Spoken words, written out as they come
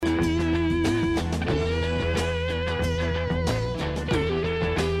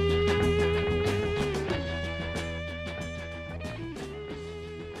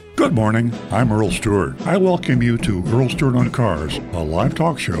Good morning, I'm Earl Stewart. I welcome you to Earl Stewart on Cars, a live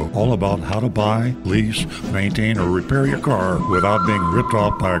talk show all about how to buy, lease, maintain, or repair your car without being ripped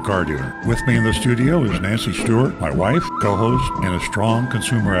off by a car dealer. With me in the studio is Nancy Stewart, my wife, co-host, and a strong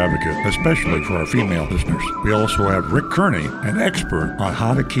consumer advocate, especially for our female listeners. We also have Rick Kearney, an expert on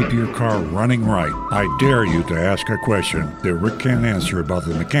how to keep your car running right. I dare you to ask a question that Rick can't answer about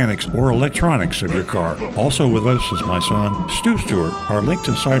the mechanics or electronics of your car. Also with us is my son, Stu Stewart, our link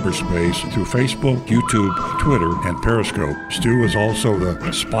to cyberspace through Facebook, YouTube, Twitter, and Periscope. Stu is also the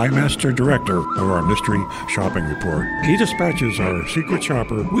Spy Master Director of our Mystery Shopping Report. He dispatches our secret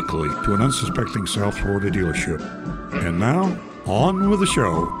shopper weekly to an unsuspecting South Florida dealership. And now, on with the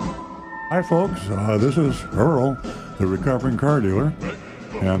show. Hi, folks. This is Earl, the recovering car dealer.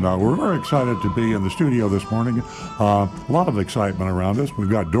 And we're very excited to be in the studio this morning. A lot of excitement around us. We've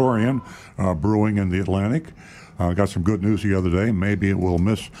got Dorian brewing in the Atlantic. Got some good news the other day. Maybe it will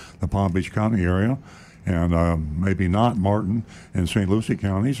miss the Palm Beach County area, and maybe not Martin and St. Lucie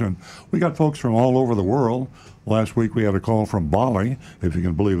counties. And we got folks from all over the world. Last week we had a call from Bali, if you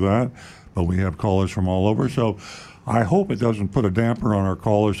can believe that. But we have callers from all over. So I hope it doesn't put a damper on our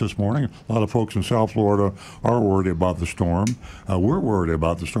callers this morning. A lot of folks in South Florida are worried about the storm. We're worried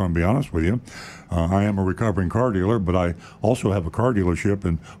about the storm, to be honest with you. I am a recovering car dealer, but I also have a car dealership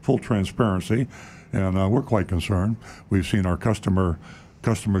in full transparency. And we're quite concerned. We've seen our customers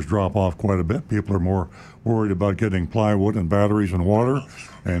drop off quite a bit. People are more worried about getting plywood and batteries and water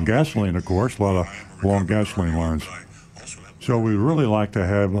and gasoline, of course, a lot of long gasoline lines. So we'd really like to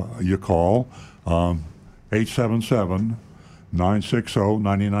have you call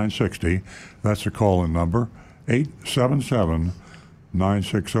 877-960-9960. That's the call-in number,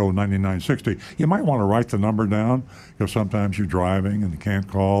 877-960-9960. You might want to write the number down because sometimes you're driving and you can't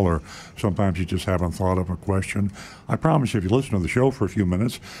call, or sometimes you just haven't thought of a question. I promise you, if you listen to the show for a few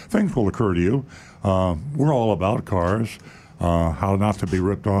minutes, things will occur to you. We're all about cars, how not to be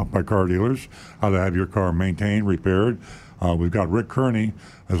ripped off by car dealers, how to have your car maintained, repaired. We've got Rick Kearney,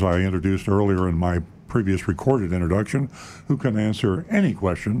 as I introduced earlier in my previous recorded introduction, who can answer any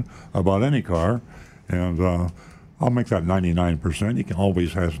question about any car. And I'll make that 99%. He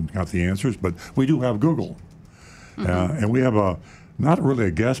always hasn't got the answers, but we do have Google. And we have not really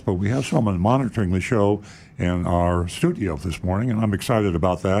a guest, but we have someone monitoring the show in our studio this morning, and I'm excited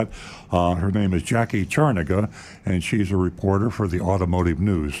about that. Her name is Jackie Charniga, and she's a reporter for the Automotive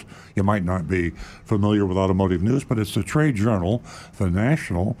News. You might not be familiar with Automotive News, but it's the trade journal, the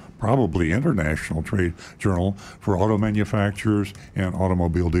national, probably international trade journal for auto manufacturers and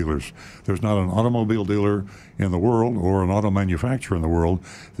automobile dealers. There's not an automobile dealer in the world or an auto manufacturer in the world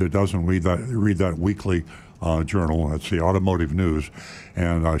that doesn't read that weekly journal. That's the Automotive News.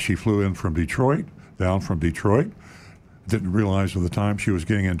 And she flew in from Detroit, down from Detroit. Didn't realize at the time she was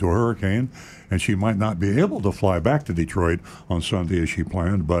getting into a hurricane, and she might not be able to fly back to Detroit on Sunday as she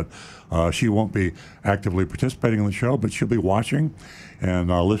planned, but she won't be actively participating in the show, but she'll be watching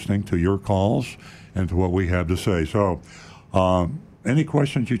and listening to your calls and to what we have to say. So any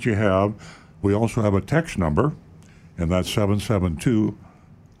questions that you have, we also have a text number, and that's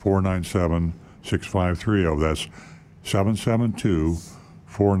 772-497-6530. That's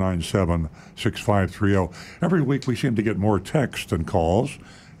 772-497-6530. Every week we seem to get more texts than calls,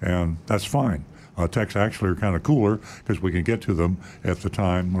 and that's fine. Texts actually are kind of cooler because we can get to them at the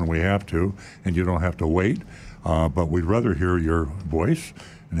time when we have to, and you don't have to wait. But we'd rather hear your voice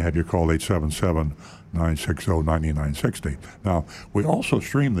and have you call 877-960-9960. Now, we also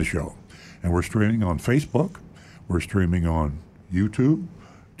stream the show, and we're streaming on Facebook. We're streaming on YouTube,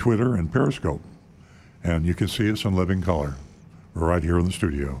 Twitter, and Periscope. And you can see us in living color. We're right here in the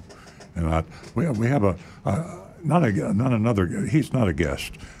studio. And we have he's not a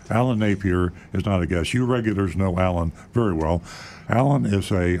guest. Alan Napier is not a guest. You regulars know Alan very well. Alan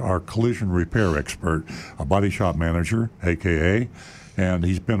is our collision repair expert, a body shop manager, AKA, and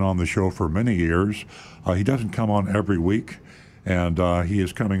he's been on the show for many years. He doesn't come on every week, and he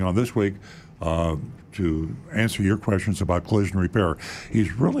is coming on this week to answer your questions about collision repair.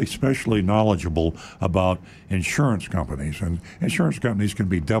 He's really specially knowledgeable about insurance companies, and insurance companies can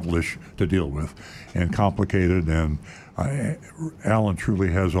be devilish to deal with and complicated, and Alan truly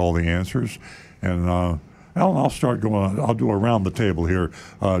has all the answers. And Alan, I'll start going. I'll do around the table here.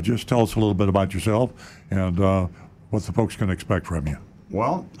 Just tell us a little bit about yourself and what the folks can expect from you.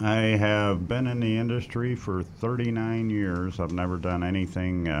 Well, I have been in the industry for 39 years. I've never done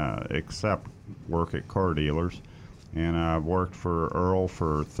anything except work at car dealers. And I've worked for Earl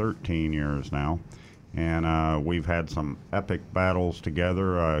for 13 years now. And we've had some epic battles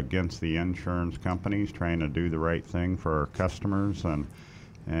together against the insurance companies, trying to do the right thing for our customers. And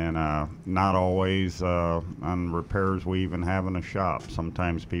And not always on repairs we even have in a shop.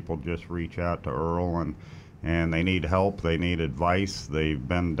 Sometimes people just reach out to Earl and they need help, they need advice, they've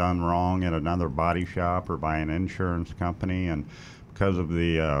been done wrong at another body shop or by an insurance company, and because of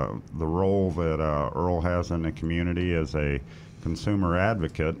the role that Earl has in the community as a consumer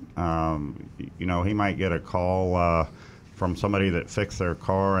advocate, he might get a call from somebody that fixed their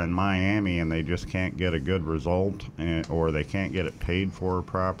car in Miami and they just can't get a good result, or they can't get it paid for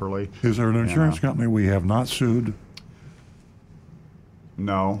properly. Is there an insurance company we have not sued?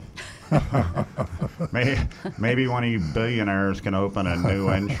 No. Maybe one of you billionaires can open a new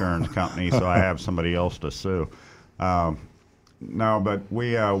insurance company so I have somebody else to sue. No, but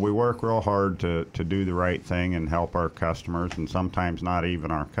we work real hard to do the right thing and help our customers, and sometimes not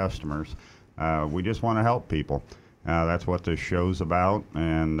even our customers. We just want to help people. That's what this show's about,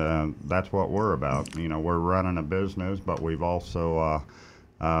 and that's what we're about. We're running a business, but we're also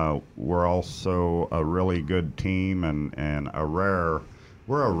a really good team, and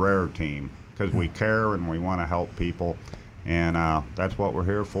we're a rare team because we care and we want to help people. And that's what we're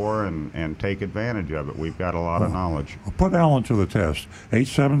here for, and take advantage of it. We've got a lot of knowledge. Well, put Alan to the test.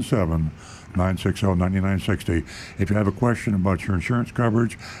 877-960-9960. If you have a question about your insurance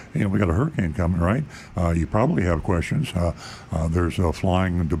coverage, we got a hurricane coming, right? You probably have questions. There's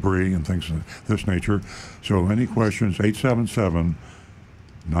flying debris and things of this nature. So any questions,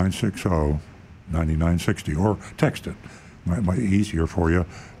 877-960-9960, or text it. Might be easier for you.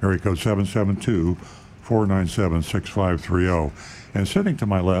 Area code 772-497-6530. And sitting to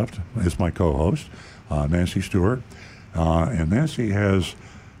my left is my co-host, Nancy Stewart. And Nancy has,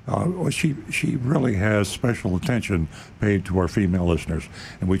 she really has special attention paid to our female listeners.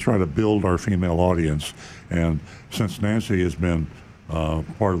 And we try to build our female audience. And since Nancy has been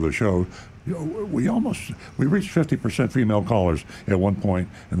part of the show, we reached 50% female callers at one point,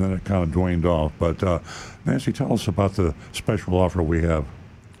 and then it kind of waned off. But Nancy, tell us about the special offer we have.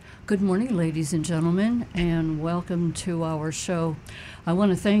 Good morning, ladies and gentlemen, and welcome to our show. I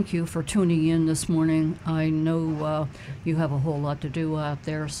want to thank you for tuning in this morning. I know you have a whole lot to do out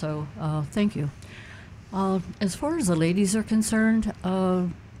there, so thank you. As far as the ladies are concerned,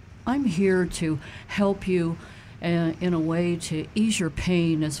 I'm here to help you in a way to ease your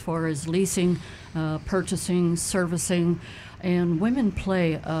pain as far as leasing, purchasing, servicing, and women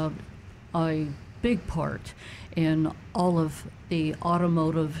play a big part in all of the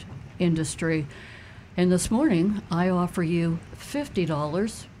automotive industry. And this morning, I offer you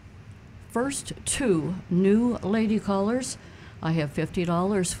 $50. First two new lady callers, I have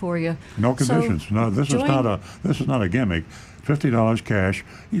 $50 for you. No conditions. So no, this is not a gimmick. $50 cash.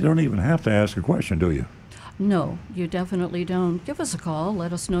 You don't even have to ask a question, do you? No, you definitely don't. Give us a call.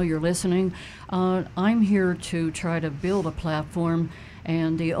 Let us know you're listening. I'm here to try to build a platform,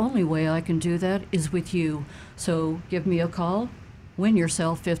 and the only way I can do that is with you. So give me a call. Win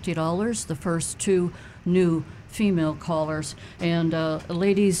yourself $50, the first two new female callers. And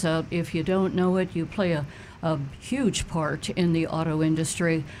ladies, if you don't know it, you play a huge part in the auto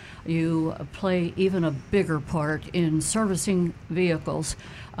industry. You play even a bigger part in servicing vehicles.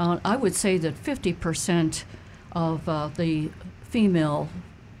 I would say that 50% of the female,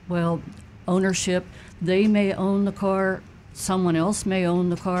 ownership, they may own the car, someone else may own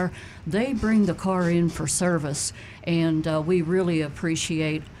the car. They bring the car in for service, and we really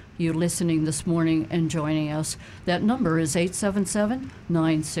appreciate you listening this morning and joining us. That number is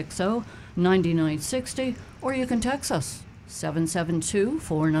 877-960-9960, or you can text us,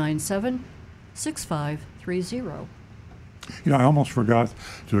 772-497-6530. I almost forgot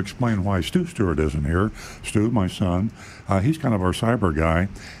to explain why Stu Stewart isn't here. Stu, my son, he's kind of our cyber guy,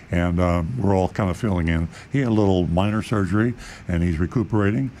 and we're all kind of filling in. He had a little minor surgery, and he's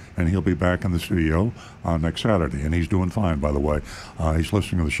recuperating, and he'll be back in the studio next Saturday, and he's doing fine, by the way. He's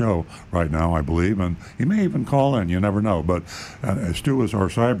listening to the show right now, I believe, and he may even call in. You never know. But Stu is our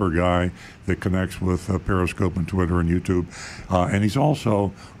cyber guy that connects with Periscope and Twitter and YouTube, and he's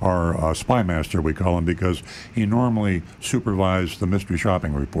also our spy master, we call him, because he normally supervised the Mystery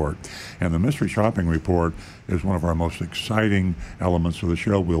Shopping Report. And the Mystery Shopping Report is one of our most exciting elements of the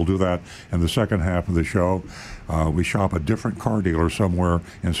show. We'll do that in the second half of the show. We shop a different car dealer somewhere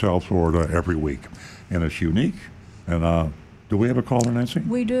in South Florida every week, and it's unique. And do we have a caller, Nancy?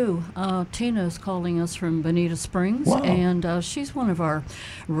 We do. Tina is calling us from Bonita Springs, wow. And she's one of our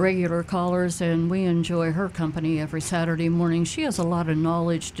regular callers, and we enjoy her company every Saturday morning. She has a lot of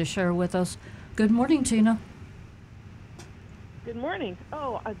knowledge to share with us. Good morning, Tina. Good morning.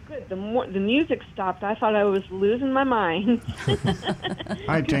 Oh, good. The music stopped. I thought I was losing my mind.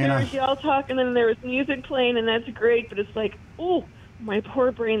 Hi, Tina. There was y'all talking, and there was music playing, and that's great. But it's like, oh, My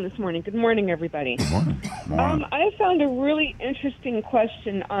poor brain this morning. Good morning, everybody. Good morning. I found a really interesting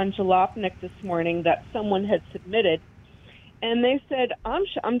question on Jalopnik this morning that someone had submitted, and they said, I'm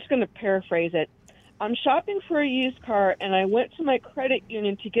just going to paraphrase it. I'm shopping for a used car, and I went to my credit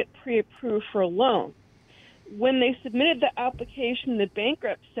union to get pre-approved for a loan. When they submitted the application, the bank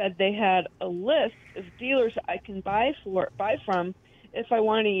rep said they had a list of dealers I can buy from if I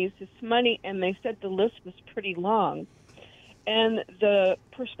want to use this money, and they said the list was pretty long. And the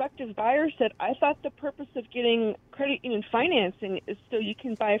prospective buyer said, I thought the purpose of getting credit union financing is so you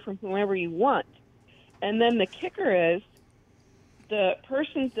can buy from whoever you want. And then the kicker is, the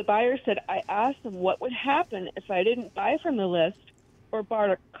buyer said, I asked them what would happen if I didn't buy from the list or bought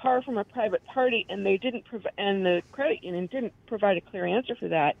a car from a private party, and and the credit union didn't provide a clear answer for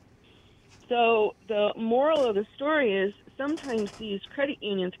that. So the moral of the story is sometimes these credit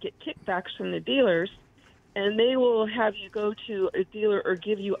unions get kickbacks from the dealers, and they will have you go to a dealer or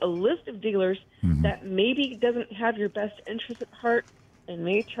give you a list of dealers that maybe doesn't have your best interest at heart and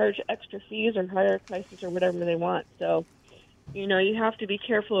may charge extra fees or higher prices or whatever they want. So, you have to be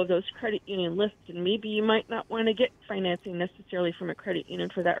careful of those credit union lists, and maybe you might not want to get financing necessarily from a credit union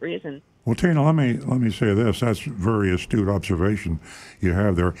for that reason. Well, Tina, let me say this. That's a very astute observation you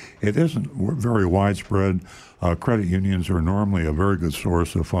have there. It isn't very widespread. Credit unions are normally a very good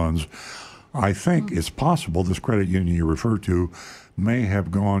source of funds. I think it's possible this credit union you refer to may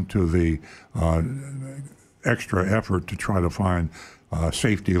have gone to the extra effort to try to find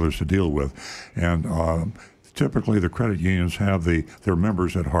safe dealers to deal with. And typically the credit unions have their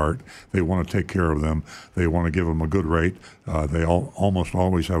members at heart. They want to take care of them. They want to give them a good rate. They almost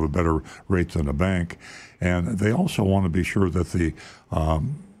always have a better rate than a bank. And they also want to be sure that the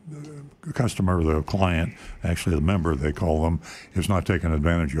customer, the client, actually the member they call them, is not taken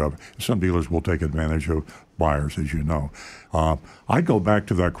advantage of. Some dealers will take advantage of buyers, as you know. I'd go back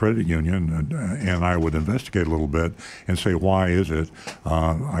to that credit union and I would investigate a little bit and say, why is it?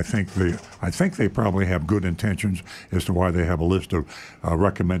 I think they probably have good intentions as to why they have a list of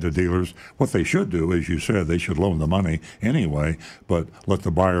recommended dealers. What they should do, as you said, they should loan the money anyway, but let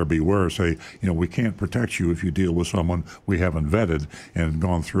the buyer beware. Say, we can't protect you if you deal with someone we haven't vetted and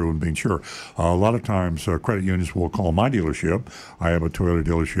gone through and been sure. A lot of times, credit unions will call my dealership. I have a Toyota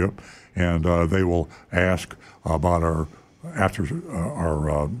dealership, and they will ask about our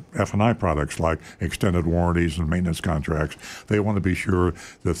F&I products like extended warranties and maintenance contracts. They want to be sure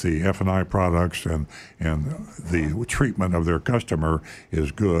that the F&I products and the treatment of their customer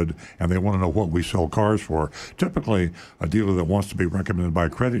is good, and they want to know what we sell cars for. Typically, a dealer that wants to be recommended by a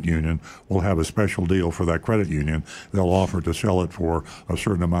credit union will have a special deal for that credit union. They'll offer to sell it for a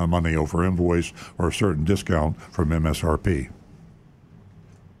certain amount of money over invoice or a certain discount from MSRP.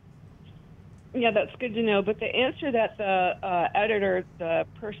 Yeah, that's good to know. But the answer that the editor, the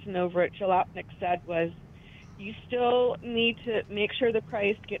person over at Jalopnik said was, you still need to make sure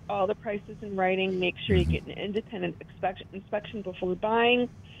get all the prices in writing, make sure you get an independent inspection before buying.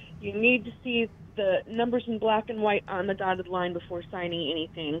 You need to see the numbers in black and white on the dotted line before signing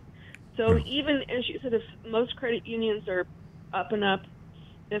anything. So even as you said, if most credit unions are up and up,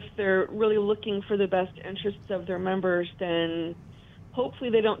 if they're really looking for the best interests of their members, then hopefully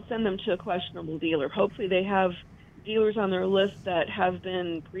they don't send them to a questionable dealer. Hopefully they have dealers on their list that have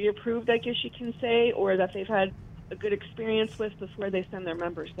been pre-approved, I guess you can say, or that they've had a good experience with before they send their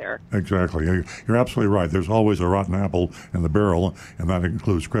members there. Exactly. You're absolutely right. There's always a rotten apple in the barrel, and that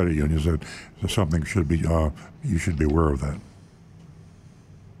includes credit unions. That something should be you should be aware of that.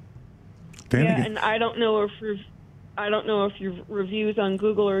 Yeah, and I don't know if your reviews on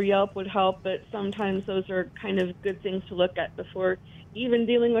Google or Yelp would help, but sometimes those are kind of good things to look at before even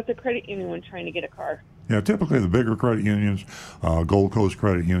dealing with a credit union when trying to get a car. Yeah, typically the bigger credit unions, Gold Coast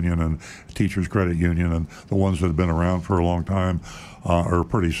Credit Union and Teachers Credit Union, and the ones that have been around for a long time are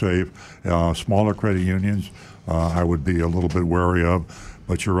pretty safe. Smaller credit unions, I would be a little bit wary of,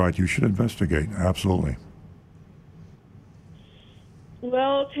 but you're right, you should investigate, absolutely.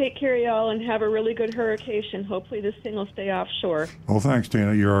 Well, take care, y'all, and have a really good hurricane. Hopefully this thing will stay offshore. Well, thanks,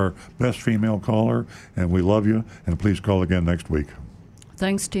 Tina. You're our best female caller, and we love you, and please call again next week.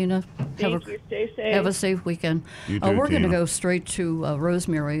 Thanks, Tina. Thank you. Stay safe. Have a safe weekend. You too, we're going to Tina. go straight to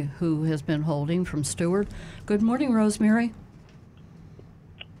Rosemary, who has been holding from Stewart. Good morning, Rosemary.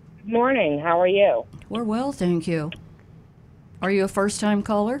 Good morning. How are you? We're well, thank you. Are you a first-time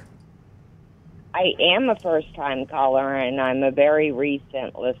caller? I am a first-time caller, and I'm a very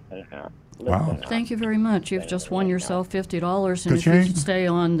recent listener. Wow. Thank you very much. You've just won yourself $50, and if Ka-ching. you stay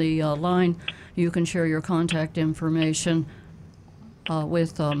on the line, you can share your contact information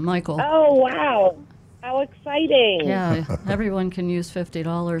with Michael. Oh, wow. How exciting. Yeah, everyone can use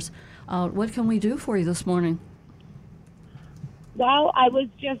 $50. What can we do for you this morning? Well, I'm a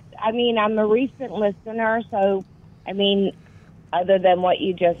recent listener, so, other than what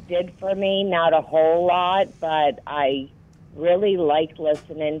you just did for me, not a whole lot, but I really liked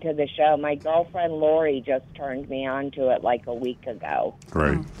listening to the show. My girlfriend Lori just turned me on to it like a week ago.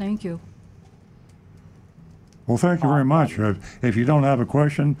 Great. Oh, thank you. Well, thank you very much. If you don't have a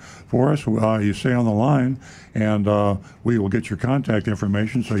question for us, you stay on the line, and we will get your contact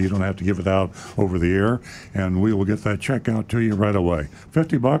information so you don't have to give it out over the air, and we will get that check out to you right away.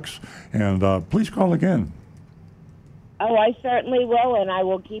 $50, and please call again. Oh, I certainly will, and I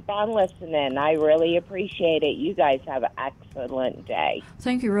will keep on listening. I really appreciate it. You guys have an excellent day.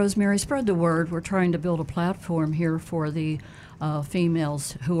 Thank you, Rosemary. Spread the word. We're trying to build a platform here for the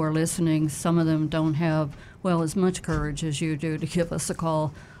females who are listening. Some of them don't have, as much courage as you do to give us a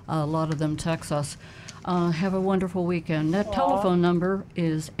call. A lot of them text us. Have a wonderful weekend. That telephone number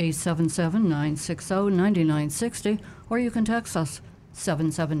is 877-960-9960, or you can text us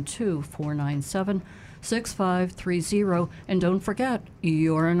 772-497-6530. And don't forget,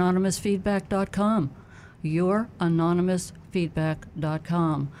 youranonymousfeedback.com.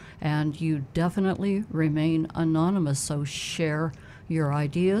 Youranonymousfeedback.com. And you definitely remain anonymous, so share your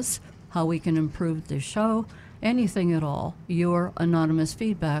ideas, how we can improve the show, anything at all.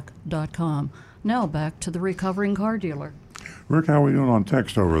 Youranonymousfeedback.com. Now back to the recovering car dealer. Rick, how are we doing on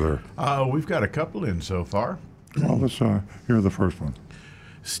text over there? We've got a couple in so far. Well, let's hear the first one.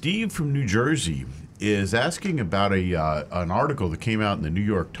 Steve from New Jersey is asking about an article that came out in the New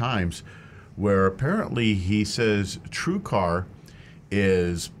York Times where apparently he says TrueCar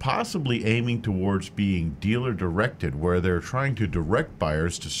is possibly aiming towards being dealer-directed, where they're trying to direct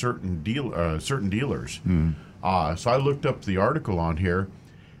buyers to certain dealers. So I looked up the article on here,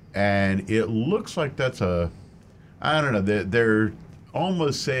 and it looks like that's I don't know, they're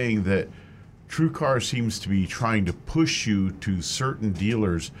almost saying that TrueCar seems to be trying to push you to certain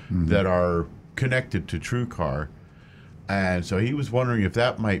dealers that are connected to TrueCar. And so he was wondering if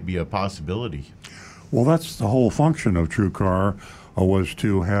that might be a possibility. Well, that's the whole function of TrueCar, was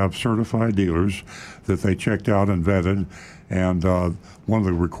to have certified dealers that they checked out and vetted. And one of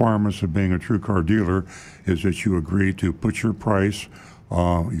the requirements of being a TrueCar dealer is that you agree to put your price,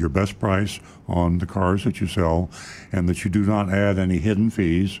 your best price, on the cars that you sell, and that you do not add any hidden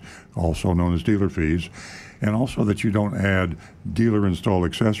fees, also known as dealer fees, and also that you don't add dealer installed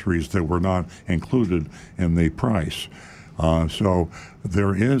accessories that were not included in the price. So there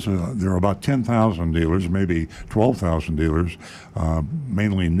are about 10,000 dealers, maybe 12,000 dealers,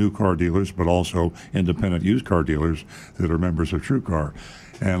 mainly new car dealers, but also independent used car dealers that are members of TrueCar.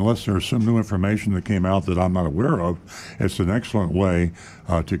 And unless there's some new information that came out that I'm not aware of, it's an excellent way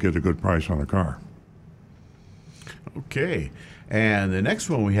to get a good price on a car. Okay. And the next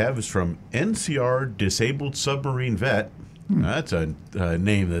one we have is from NCR Disabled Submarine Vet. That's a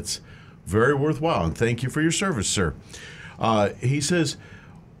name that's very worthwhile, and thank you for your service, sir. He says,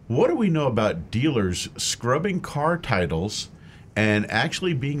 what do we know about dealers scrubbing car titles and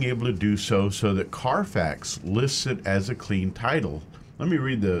actually being able to do so that Carfax lists it as a clean title? Let me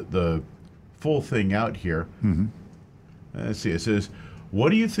read the full thing out here. Let's see. It says,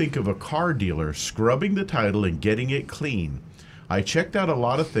 what do you think of a car dealer scrubbing the title and getting it clean? I checked out a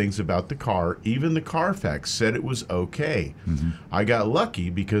lot of things about the car. Even the Carfax said it was okay. I got lucky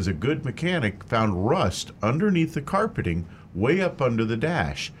because a good mechanic found rust underneath the carpeting way up under the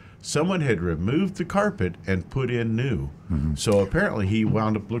dash. Someone had removed the carpet and put in new. So apparently he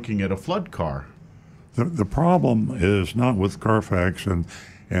wound up looking at a flood car. The problem is not with Carfax, and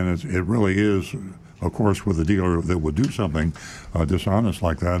it really is, of course, with a dealer that would do something dishonest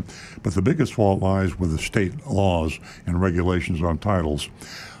like that. But the biggest fault lies with the state laws and regulations on titles.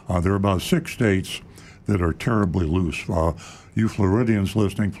 There are about 6 states that are terribly loose. You Floridians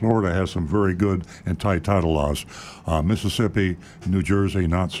listening, Florida has some very good and tight title laws. Mississippi, New Jersey,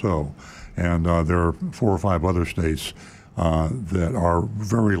 not so. And there are 4 or 5 other states that are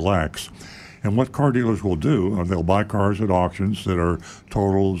very lax. And what car dealers will do, they'll buy cars at auctions that are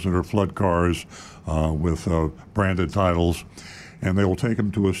totals, that are flood cars with branded titles, and they will take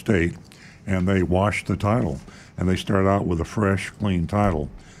them to a state, and they wash the title, and they start out with a fresh, clean title.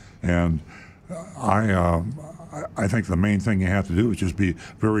 And I think the main thing you have to do is just be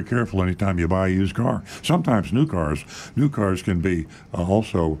very careful anytime you buy a used car. Sometimes new cars can be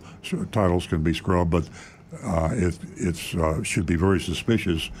also, titles can be scrubbed, but it should be very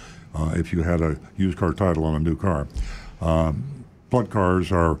suspicious if you had a used car title on a new car. Flood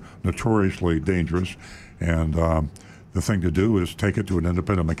cars are notoriously dangerous, and the thing to do is take it to an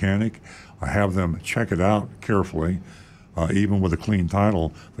independent mechanic, have them check it out carefully. Even with a clean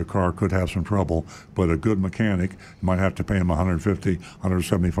title, the car could have some trouble, but a good mechanic, you might have to pay him $150,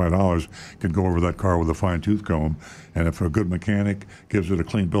 $175, can go over that car with a fine-tooth comb, and if a good mechanic gives it a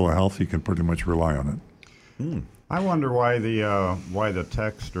clean bill of health, you can pretty much rely on it. I wonder why the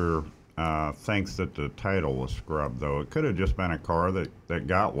texter thinks that the title was scrubbed, though. It could have just been a car that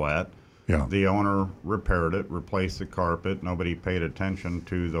got wet. Yeah. The owner repaired it, replaced the carpet. Nobody paid attention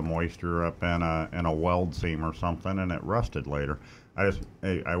to the moisture up in a weld seam or something, and it rusted later.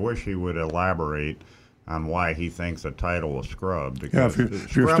 I wish he would elaborate on why he thinks the title was scrubbed. Because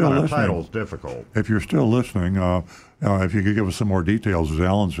if you're still scrubbing a listening, title is difficult. If you're still listening, if you could give us some more details, as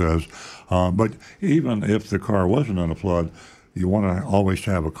Alan says. But even if the car wasn't in a flood, you want to always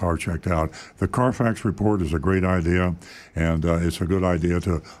have a car checked out. The Carfax report is a great idea, and it's a good idea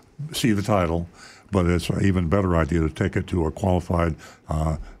to see the title, but it's an even better idea to take it to a qualified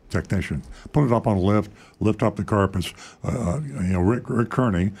technician. Put it up on a lift up the carpets. Rick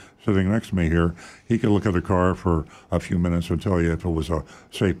Kearney, sitting next to me here, he could look at the car for a few minutes and tell you if it was a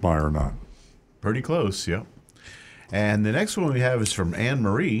safe buy or not. Pretty close, yeah. And the next one we have is from Anne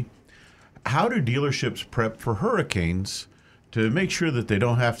Marie. How do dealerships prep for hurricanes to make sure that they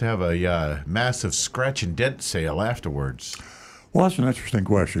don't have to have a massive scratch and dent sale afterwards? Well, that's an interesting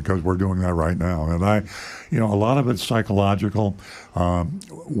question because we're doing that right now, and a lot of it's psychological.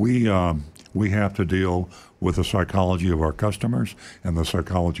 We have to deal with the psychology of our customers and the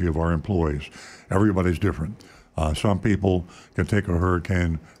psychology of our employees. Everybody's different. Some people can take a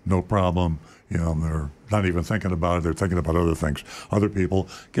hurricane, no problem. They're not even thinking about it. They're thinking about other things. Other people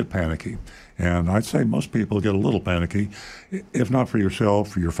get panicky. And I'd say most people get a little panicky, if not for yourself,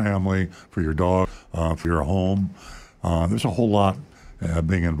 for your family, for your dog, for your home. There's a whole lot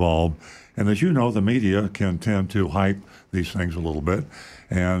being involved. And as you know, the media can tend to hype these things a little bit.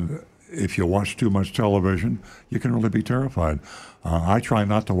 And if you watch too much television, you can really be terrified. I try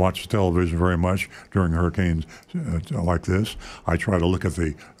not to watch television very much during hurricanes like this. I try to look at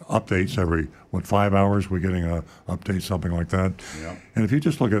the updates every, 5 hours we're getting an update, something like that. Yeah. And if you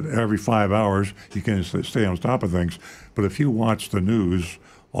just look at every 5 hours, you can stay on top of things. But if you watch the news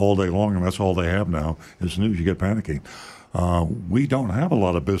all day long, and that's all they have now, is news, you get panicky. We don't have a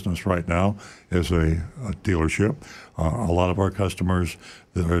lot of business right now as a dealership. A lot of our customers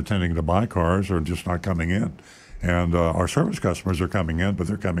that are intending to buy cars are just not coming in. And our service customers are coming in, but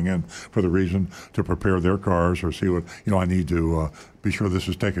they're coming in for the reason to prepare their cars or see what, I need to be sure this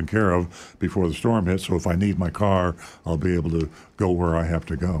is taken care of before the storm hits. So if I need my car, I'll be able to go where I have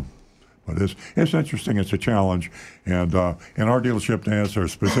to go. But it's interesting. It's a challenge. And in our dealership, to answer a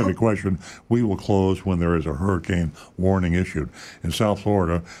specific question, we will close when there is a hurricane warning issued. In South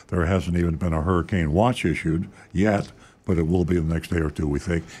Florida, there hasn't even been a hurricane watch issued yet, but it will be the next day or two, we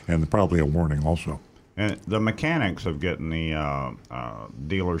think, and probably a warning also. And the mechanics of getting the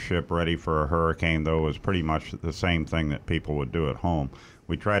dealership ready for a hurricane, though, is pretty much the same thing that people would do at home.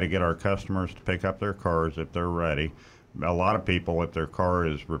 We try to get our customers to pick up their cars if they're ready. A lot of people, if their car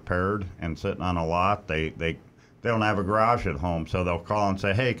is repaired and sitting on a lot, they don't have a garage at home, so they'll call and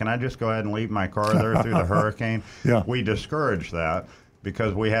say, hey, can I just go ahead and leave my car there through the hurricane? Yeah. We discourage that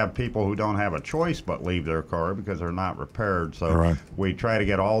because we have people who don't have a choice but leave their car because they're not repaired. So right. We try to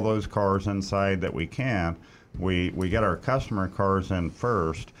get all those cars inside that we can. We get our customer cars in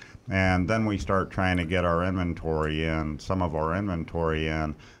first, and then we start trying to get our inventory in, some of our inventory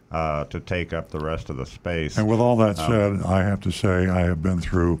in, to take up the rest of the space. And with all that said, I have to say I have been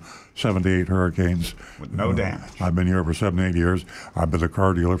through 78 hurricanes. With no damage. I've been here for 78 years. I've been a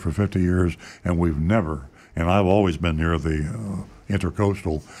car dealer for 50 years, and we've never, and I've always been near the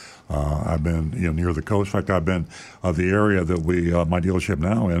intercoastal. I've been near the coast. In fact, I've been the area that my dealership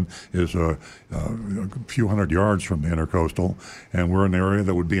now in is a few hundred yards from the intercoastal, and we're in an area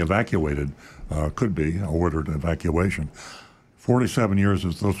that would be evacuated, could be ordered evacuation. 47 years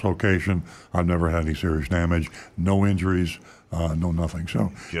at this location, I've never had any serious damage, no injuries, no nothing.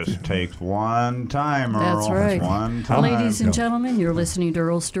 So just takes one time, Earl. That's right. One time. Ladies and gentlemen, you're listening to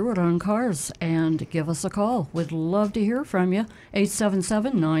Earl Stewart on Cars, and give us a call. We'd love to hear from you.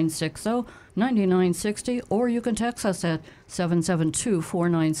 877-960-9960, or you can text us at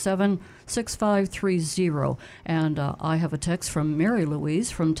 772-497-6530. And I have a text from Mary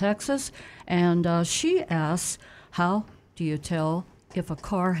Louise from Texas, and she asks, how do you tell if a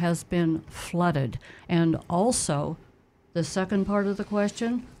car has been flooded? And also, the second part of the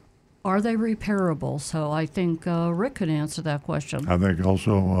question, are they repairable? So I think Rick could answer that question. I think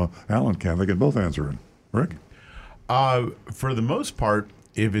also Alan can. They can both answer it. Rick? For the most part,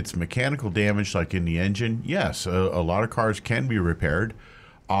 if it's mechanical damage, like in the engine, yes, a lot of cars can be repaired.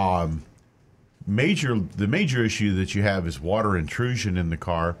 The major issue that you have is water intrusion in the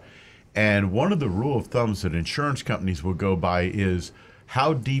car. And one of the rule of thumbs that insurance companies will go by is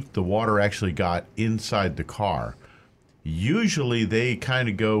how deep the water actually got inside the car. Usually they kind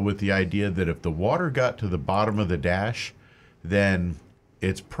of go with the idea that if the water got to the bottom of the dash, then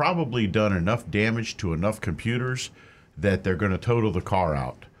it's probably done enough damage to enough computers that they're going to total the car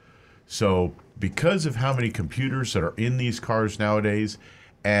out. So because of how many computers that are in these cars nowadays,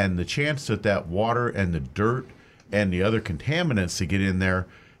 and the chance that that water and the dirt and the other contaminants that get in there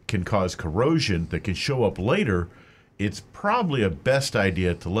can cause corrosion that can show up later, it's probably a best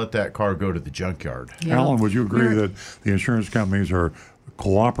idea to let that car go to the junkyard. Yeah. Alan, would you agree that the insurance companies are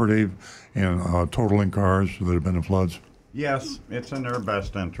cooperative in totaling cars that have been in floods? Yes, it's in their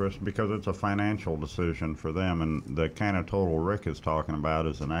best interest because it's a financial decision for them, and the kind of total Rick is talking about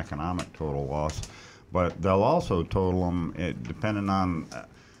is an economic total loss. But they'll also total them depending on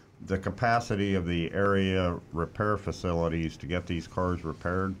the capacity of the area repair facilities to get these cars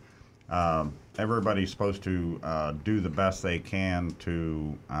repaired. Everybody's supposed to do the best they can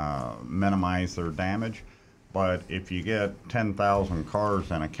to minimize their damage. But if you get 10,000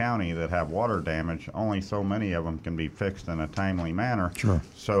 cars in a county that have water damage, only so many of them can be fixed in a timely manner. Sure.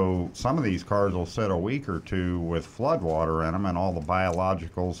 So some of these cars will sit a week or two with flood water in them and all the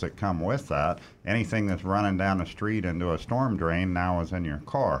biologicals that come with that. Anything that's running down the street into a storm drain now is in your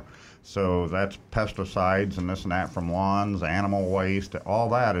car. So that's pesticides and this and that from lawns, animal waste, all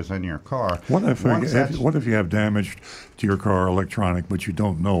that is in your car. What if you have damage to your car electronic, but you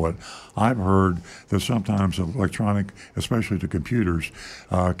don't know it? I've heard that sometimes electronic, especially to computers,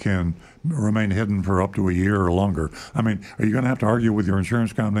 can remain hidden for up to a year or longer. I mean, are you going to have to argue with your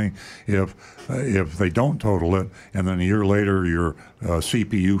insurance company if they don't total it, and then a year later your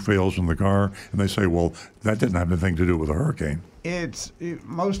CPU fails in the car, and they say, well, that didn't have anything to do with a hurricane?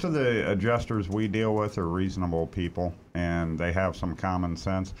 Most of the adjusters we deal with are reasonable people, and they have some common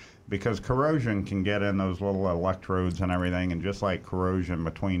sense, because corrosion can get in those little electrodes and everything, and just like corrosion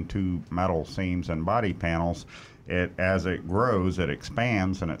between two metal seams and body panels, as it grows, it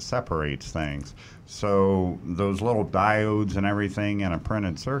expands and it separates things. So those little diodes and everything in a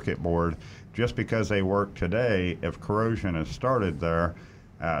printed circuit board, just because they work today, if corrosion has started there,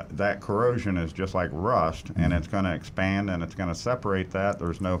 that corrosion is just like rust, and it's going to expand and it's going to separate that.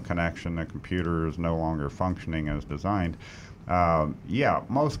 There's no connection. The computer is no longer functioning as designed.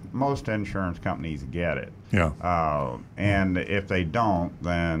 Most insurance companies get it. Yeah. And if they don't,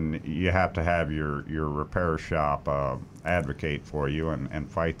 then you have to have your repair shop advocate for you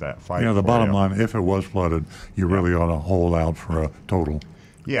and fight that fight. The bottom line, if it was flooded, you really ought to hold out for a total.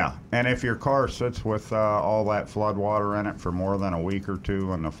 Yeah, and if your car sits with all that flood water in it for more than a week or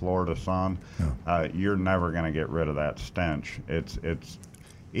two in the Florida sun, you're never going to get rid of that stench. It's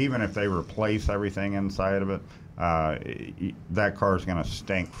even if they replace everything inside of it, that car is going to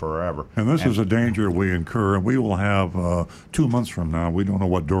stink forever. And this is a danger we incur, and we will have 2 months from now. We don't know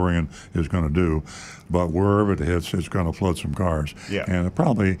what Dorian is going to do, but wherever it hits, it's going to flood some cars. Yeah. And it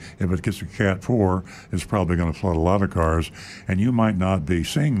probably, if it gets a Cat 4, it's probably going to flood a lot of cars. And you might not be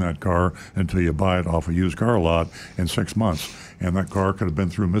seeing that car until you buy it off a used car lot in 6 months. And that car could have been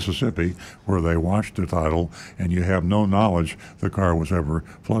through Mississippi, where they washed the title, and you have no knowledge the car was ever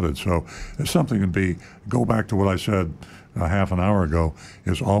flooded. So it's something to go back to what I said a half an hour ago,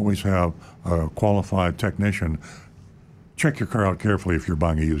 is always have a qualified technician. Check your car out carefully if you're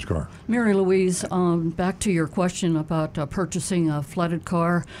buying a used car. Mary Louise, back to your question about purchasing a flooded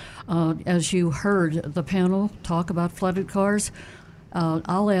car. As you heard the panel talk about flooded cars,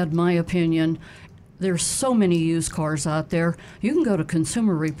 I'll add my opinion. There's so many used cars out there. You can go to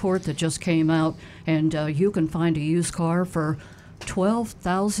Consumer Report that just came out, and you can find a used car for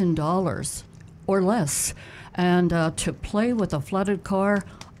 $12,000 or less. And to play with a flooded car,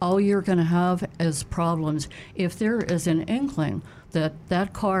 all you're going to have is problems. If there is an inkling that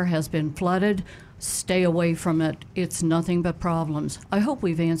that car has been flooded, stay away from it. It's nothing but problems. I hope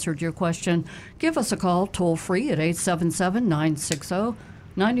we've answered your question. Give us a call toll free at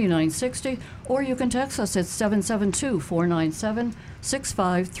 877-960-9960, or you can text us at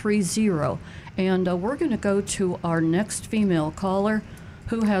 772-497-6530. And we're going to go to our next female caller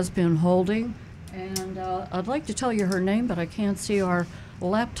who has been holding. And I'd like to tell you her name, but I can't see our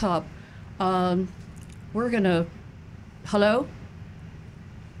laptop. We're going to... Hello?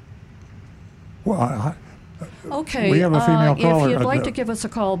 Well, Okay. We have a female caller. If you'd like to give us a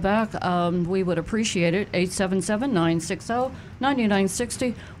call back, we would appreciate it.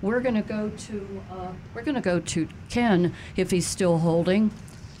 877-960-9960. We're going to go to Ken if he's still holding.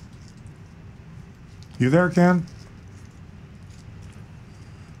 You there, Ken?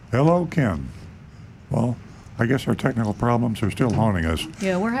 Hello, Ken. Well, I guess our technical problems are still haunting us.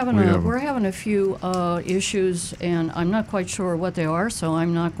 Yeah, we're having a few issues, and I'm not quite sure what they are, so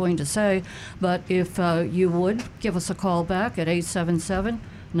I'm not going to say. But if you would give us a call back at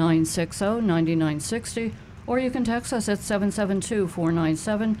 877-960-9960, or you can text us at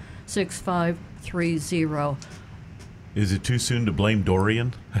 772-497-6530. Is it too soon to blame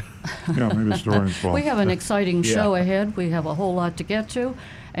Dorian? Yeah, maybe it's Dorian's fault. We have an exciting show ahead. We have a whole lot to get to,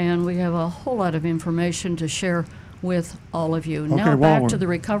 and we have a whole lot of information to share with all of you. Okay, Now back to the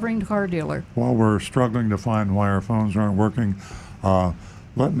recovering car dealer. While we're struggling to find why our phones aren't working,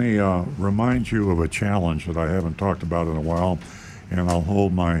 let me remind you of a challenge that I haven't talked about in a while, and I'll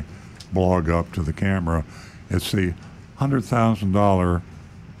hold my blog up to the camera. It's the $100,000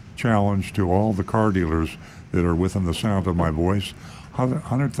 challenge to all the car dealers that are within the sound of my voice.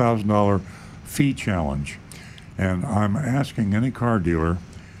 $100,000 fee challenge. And I'm asking any car dealer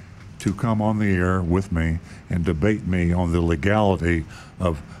to come on the air with me and debate me on the legality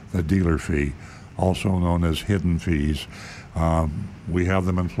of the dealer fee, also known as hidden fees. We have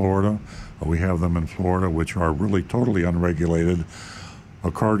them in Florida. Which are really totally unregulated.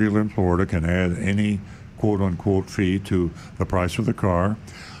 A car dealer in Florida can add any quote-unquote fee to the price of the car.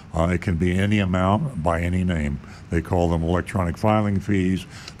 It can be any amount by any name. They call them electronic filing fees.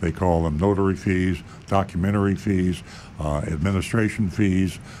 They call them notary fees, documentary fees, administration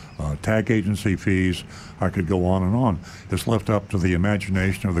fees, tag agency fees. I could go on and on. It's left up to the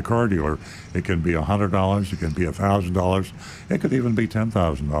imagination of the car dealer. It can be $100. It can be $1,000. It could even be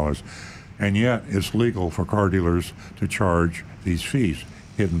 $10,000. And yet it's legal for car dealers to charge these fees,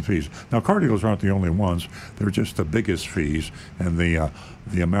 hidden fees. Now, car dealers aren't the only ones. They're just the biggest fees, and the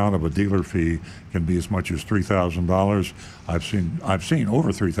amount of a dealer fee can be as much as $3,000. I've seen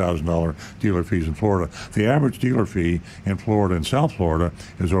over $3,000 dealer fees in Florida. The average dealer fee in Florida and South Florida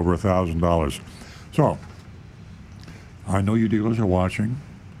is over $1,000. So, I know you dealers are watching.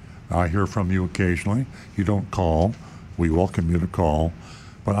 I hear from you occasionally. You don't call. We welcome you to call.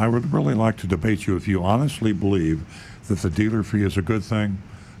 But I would really like to debate you if you honestly believe that the dealer fee is a good thing.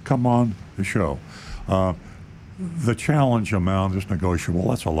 Come on the show. The challenge amount is negotiable.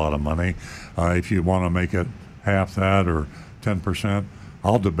 That's a lot of money. If you want to make it half that or 10%,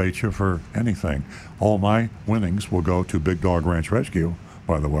 I'll debate you for anything. All my winnings will go to Big Dog Ranch Rescue,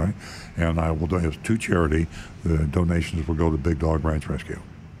 by the way, and I will donate to charity. The donations will go to Big Dog Ranch Rescue.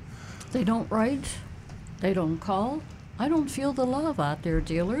 They don't write. They don't call. I don't feel the love out there,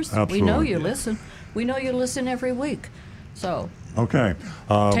 dealers. Absolutely. We know you listen. We know you listen every week. So okay,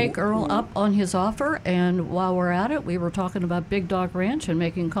 take Earl up on his offer. And while we're at it, we were talking about Big Dog Ranch and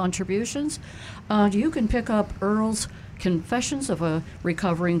making contributions. You can pick up Earl's Confessions of a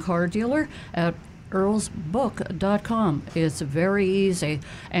Recovering Car Dealer at earlsbook.com. It's very easy,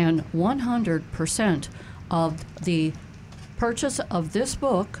 and 100% of the purchase of this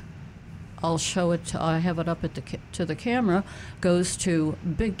book, I'll show it. I have it up at to the camera. Goes to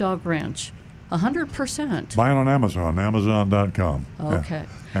Big Dog Ranch. 100%. Buy it on Amazon. Amazon.com. Okay.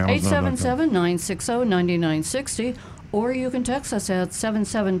 Yeah, 877-960-9960, or you can text us at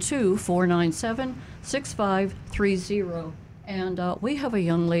 772-497-6530. And we have a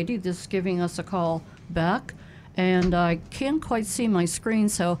young lady that's giving us a call back, and I can't quite see my screen,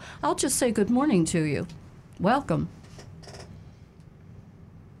 so I'll just say good morning to you. Welcome.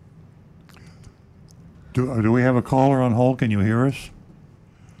 Do we have a caller on hold? Can you hear us?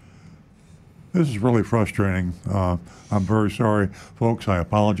 This is really frustrating. I'm very sorry, folks. I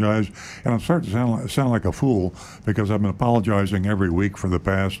apologize. And I'm starting to sound like a fool because I've been apologizing every week for the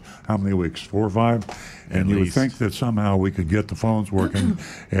past, how many weeks? 4 or 5? And you would think that somehow we could get the phones working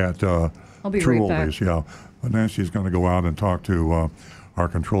at I'll be True right back. Oldies. Yeah. But Nancy's going to go out and talk to our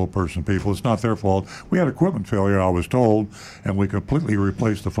control person people. It's not their fault. We had equipment failure, I was told, and we completely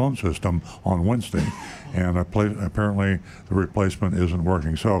replaced the phone system on Wednesday. And apparently the replacement isn't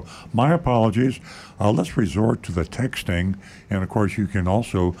working. So my apologies. Let's resort to the texting. And, of course, you can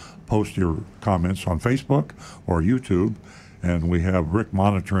also post your comments on Facebook or YouTube. And we have Rick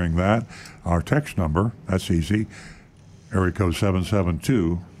monitoring that. Our text number, that's easy, area code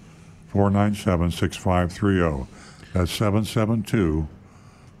 772-497-6530. That's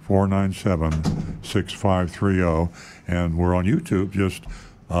 772-497-6530. And we're on YouTube, just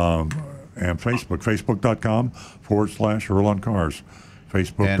and Facebook, facebook.com/Earl on Cars.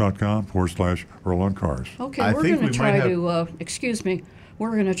 Facebook.com/Earl on Cars. Okay, I we're think going we to might try have- to, excuse me,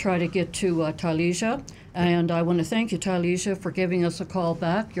 we're going to try to get to Talisia. And I want to thank you, Talisia, for giving us a call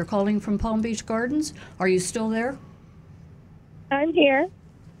back. You're calling from Palm Beach Gardens. Are you still there? I'm here.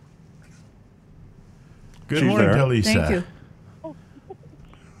 Good She's morning, there. Talisa. Thank you.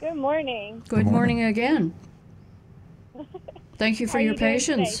 Good morning. Good morning again. Thank you for How your you doing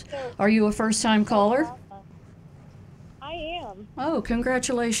patience. today? So- Are you a first-time caller? I am. Oh,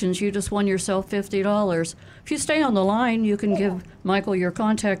 congratulations. You just won yourself $50. If you stay on the line, you can give Michael your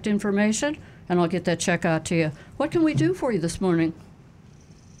contact information, and I'll get that check out to you. What can we do for you this morning?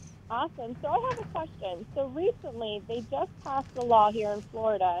 Awesome. So I have a question. So recently, they just passed a law here in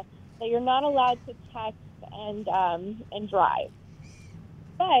Florida that you're not allowed to text and drive.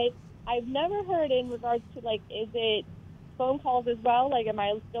 But I've never heard in regards to, like, is it phone calls as well? Like, am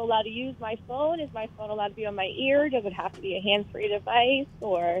I still allowed to use my phone? Is my phone allowed to be on my ear? Does it have to be a hands-free device?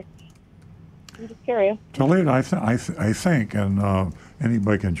 Or I'm just curious. Talita, I think, and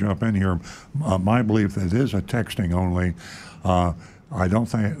anybody can jump in here, my belief that it is a texting only. I don't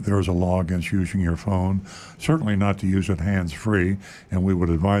think there's a law against using your phone, certainly not to use it hands-free, and we would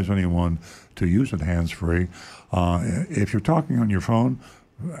advise anyone to use it hands-free. If you're talking on your phone,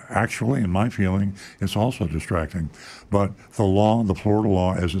 actually, in my feeling, it's also distracting. But the law, the Florida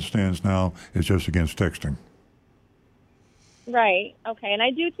law, as it stands now, is just against texting. Right. Okay. And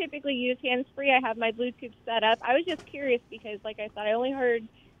I do typically use hands-free. I have my Bluetooth set up. I was just curious because, like I said, I only heard,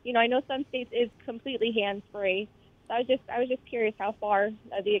 I know some states is completely hands-free. So I was just curious how far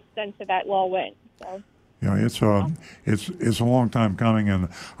the extent of that law went. So. Yeah, it's a long time coming, and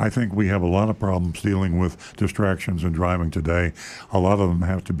I think we have a lot of problems dealing with distractions in driving today. A lot of them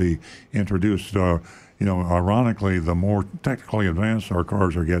have to be introduced. Ironically, the more technically advanced our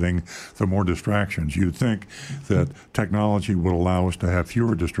cars are getting, the more distractions. You'd think that technology would allow us to have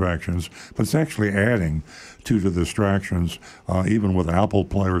fewer distractions, but it's actually adding to the distractions, even with Apple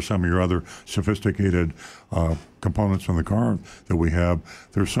Play or some of your other sophisticated components in the car that we have.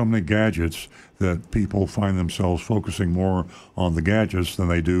 There's so many gadgets that people find themselves focusing more on the gadgets than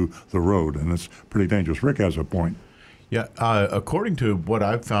they do the road, and it's pretty dangerous. Rick has a point. Yeah, according to what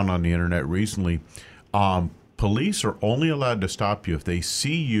I've found on the internet recently, police are only allowed to stop you if they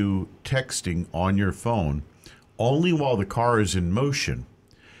see you texting on your phone, only while the car is in motion.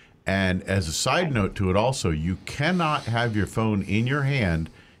 And as a side note to it also, you cannot have your phone in your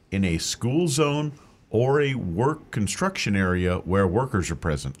hand in a school zone or a work construction area where workers are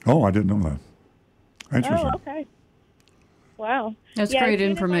present. Oh, I didn't know that. Interesting. Oh, okay. Wow. That's Yeah, great as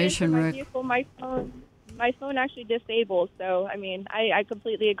soon as I information, enter my Rick. vehicle, my phone actually disables. So, I mean, I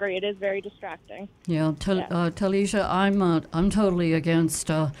completely agree. It is very distracting. Yeah, Talisia, I'm totally against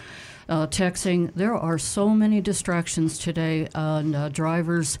texting. There are so many distractions today, and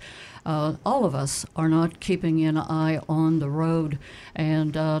drivers, all of us, are not keeping an eye on the road,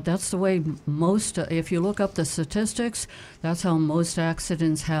 and that's the way most. If you look up the statistics, that's how most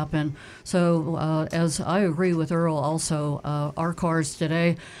accidents happen. So, as I agree with Earl, also, our cars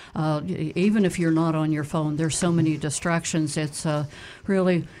today, even if you're not on your phone, there's so many distractions. It's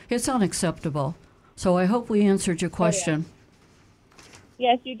it's unacceptable. So I hope we answered your question.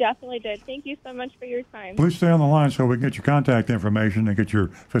 Yes, you definitely did. Thank you so much for your time. Please stay on the line so we can get your contact information and get your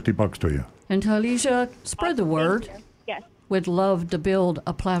 $50 to you. And Talisia, spread the word. Thank you. Yes. We'd love to build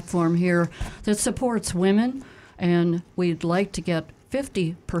a platform here that supports women, and we'd like to get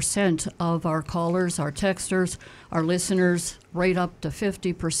 50% of our callers, our texters, our listeners, right up to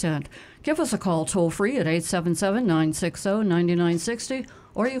 50%. Give us a call toll-free at 877-960-9960,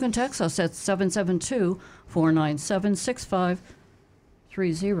 or you can text us at 772-497-6530.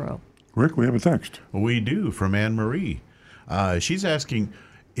 Rick, we have a text. We do, from Anne Marie. She's asking,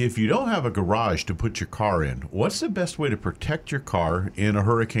 if you don't have a garage to put your car in, what's the best way to protect your car in a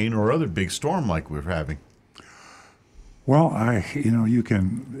hurricane or other big storm like we're having? Well, you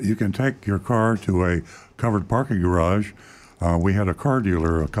can take your car to a covered parking garage. We had a car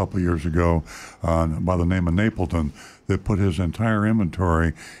dealer a couple of years ago by the name of Napleton that put his entire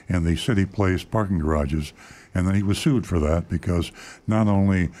inventory in the city place parking garages, and then he was sued for that because not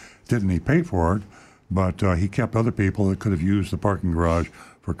only didn't he pay for it, but he kept other people that could have used the parking garage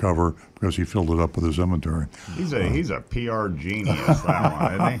for cover because he filled it up with his inventory. He's a PR genius, that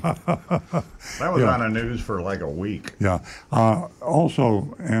one, isn't he? That was on the news for like a week. Yeah.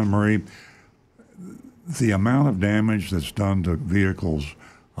 Also, Anne Marie, the amount of damage that's done to vehicles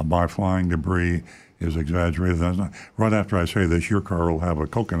by flying debris is exaggerated. Right after I say this, your car will have a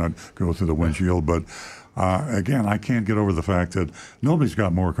coconut go through the windshield. But again, I can't get over the fact that nobody's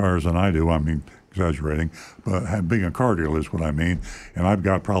got more cars than I do. I mean, exaggerating, but being a car dealer is what I mean. And I've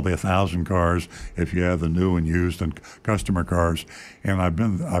got probably 1,000 cars if you add the new and used and customer cars. And I've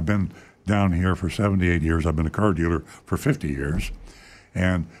been down here for 78 years. I've been a car dealer for 50 years.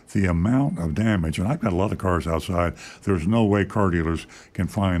 And the amount of damage, and I've got a lot of cars outside, there's no way car dealers can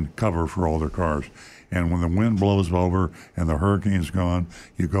find cover for all their cars. And when the wind blows over and the hurricane's gone,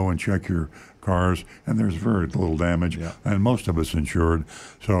 you go and check your cars, and there's very little damage, and most of it's insured.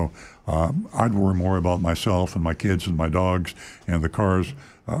 So I'd worry more about myself and my kids and my dogs, and the cars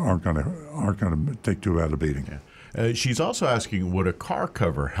aren't going to take too bad a beating. She's also asking, would a car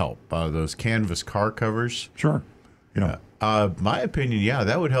cover help? Those canvas car covers? Sure. Yeah. My opinion,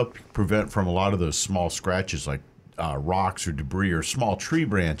 that would help prevent from a lot of those small scratches like rocks or debris or small tree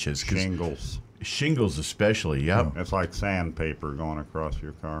branches. Shingles especially, It's like sandpaper going across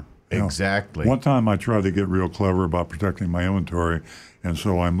your car. Exactly. One time I tried to get real clever about protecting my inventory, and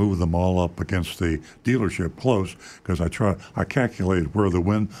so I moved them all up against the dealership close because I calculated where the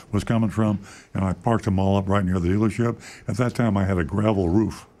wind was coming from, and I parked them all up right near the dealership. At that time, I had a gravel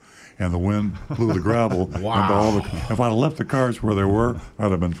roof, and the wind blew the gravel. Wow. Into all if I'd have left the cars where they were,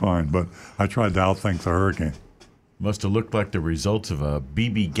 I'd have been fine. But I tried to outthink the hurricane. Must have looked like the results of a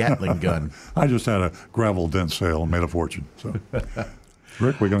BB Gatling gun. I just had a gravel dent sale and made a fortune. So,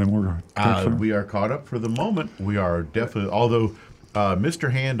 Rick, we got any more? We are caught up for the moment. We are definitely, although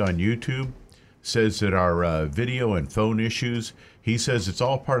Mr. Hand on YouTube says that our video and phone issues, he says it's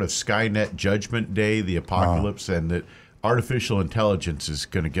all part of Skynet Judgment Day, the apocalypse, and that artificial intelligence is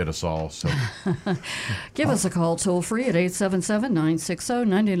going to get us all. So, give us a call toll free at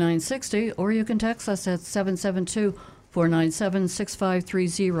 877-960-9960, or you can text us at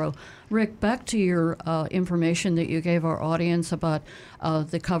 772-497-6530. Rick, back to your information that you gave our audience about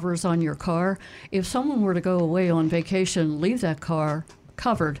the covers on your car. If someone were to go away on vacation, leave that car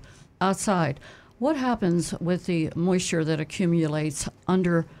covered outside, what happens with the moisture that accumulates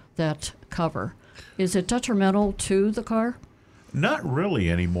under that cover? Is it detrimental to the car? Not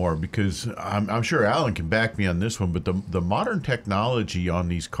really anymore, because I'm sure Alan can back me on this one, but the modern technology on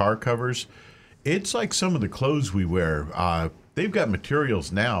these car covers, it's like some of the clothes we wear. They've got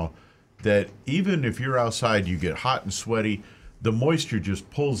materials now that even if you're outside, you get hot and sweaty, the moisture just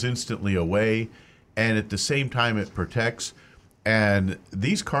pulls instantly away, and at the same time it protects. And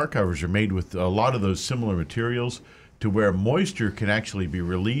these car covers are made with a lot of those similar materials to where moisture can actually be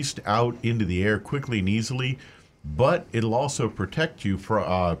released out into the air quickly and easily, but it'll also protect you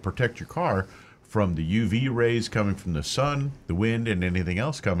protect your car from the UV rays coming from the sun, the wind, and anything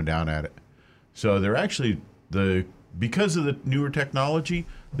else coming down at it. So they're actually, because of the newer technology,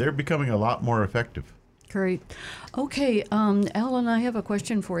 they're becoming a lot more effective. Great. Okay, Alan, I have a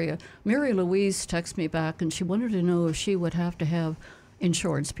question for you. Mary Louise texted me back, and she wanted to know if she would have to have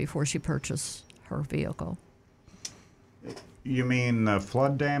insurance before she purchased her vehicle. You mean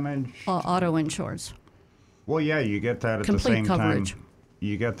flood damage? Auto insurance. Well, yeah, you get that at Complete the same coverage. time.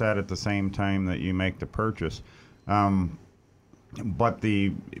 You get that at the same time that you make the purchase. But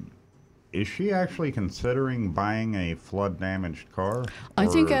is she actually considering buying a flood-damaged car? I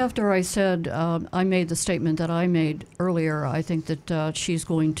think after I said, I made the statement that I made earlier, I think that she's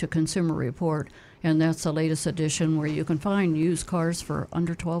going to Consumer Report, and that's the latest edition where you can find used cars for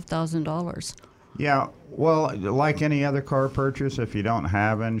under $12,000. Yeah, well, like any other car purchase, if you don't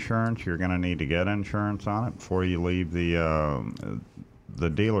have insurance, you're going to need to get insurance on it before you leave the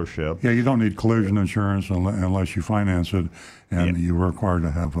dealership. Yeah, you don't need collision insurance unless you finance it, and you're required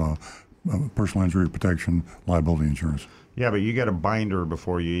to have personal injury protection liability insurance. Yeah, but you get a binder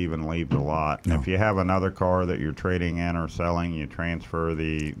before you even leave the lot. No. If you have another car that you're trading in or selling, you transfer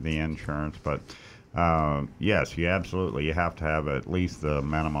the insurance. But yes, you have to have at least the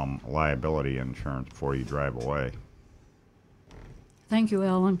minimum liability insurance before you drive away. Thank you,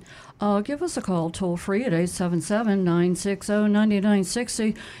 Alan. Give us a call toll free at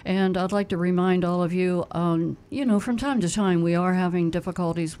 877-960-9960. And I'd like to remind all of you, from time to time we are having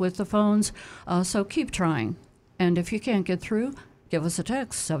difficulties with the phones, so keep trying. And if you can't get through, give us a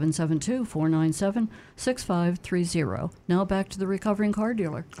text, 772-497-6530. Now back to the recovering car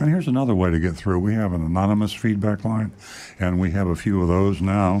dealer. And here's another way to get through. We have an anonymous feedback line, and we have a few of those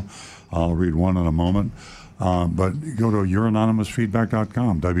now. I'll read one in a moment. But go to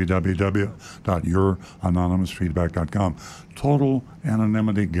youranonymousfeedback.com, www.youranonymousfeedback.com. Total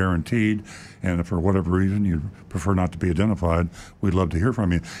anonymity guaranteed, and if for whatever reason you prefer not to be identified, we'd love to hear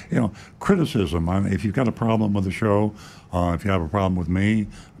from you. Criticism, if you've got a problem with the show, if you have a problem with me,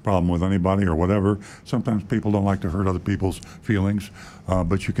 a problem with anybody or whatever, sometimes people don't like to hurt other people's feelings,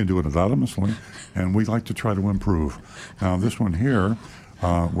 but you can do it anonymously, and we like to try to improve. Now, this one here,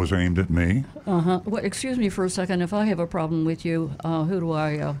 was aimed at me. Well, excuse me for a second. If I have a problem with you, who do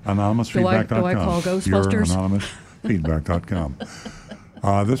I? AnonymousFeedback.com. Do I call Ghostbusters? You're AnonymousFeedback.com.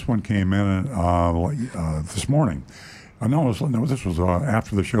 This one came in this morning. No, this was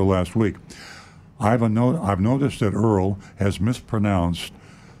after the show last week. I've noticed that Earl has mispronounced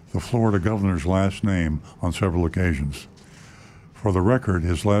the Florida governor's last name on several occasions. For the record,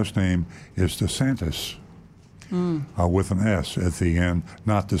 his last name is DeSantis, with an S at the end,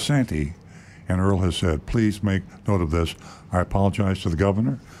 not DeSanti. And Earl has said, please make note of this. I apologize to the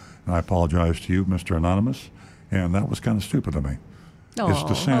governor, and I apologize to you, Mr. Anonymous. And that was kind of stupid of me. Oh, It's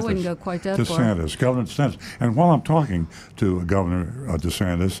DeSantis. I wouldn't go quite that far. DeSantis, Governor DeSantis. And while I'm talking to Governor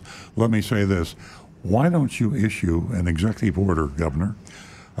DeSantis, let me say this. Why don't you issue an executive order, Governor,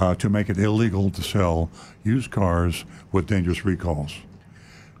 to make it illegal to sell used cars with dangerous recalls?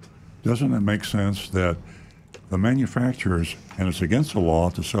 Doesn't it make sense that the manufacturers, and it's against the law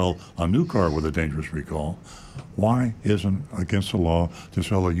to sell a new car with a dangerous recall, why isn't it against the law to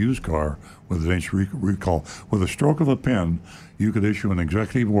sell a used car with a dangerous recall? With a stroke of a pen, you could issue an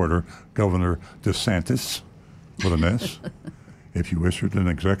executive order, Governor DeSantis, with an S. If you issued an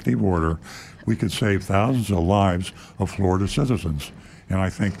executive order, we could save thousands of lives of Florida citizens. And I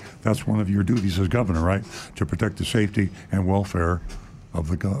think that's one of your duties as governor, right? To protect the safety and welfare of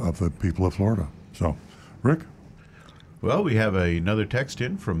the people of Florida. So, Rick? Well, we have another text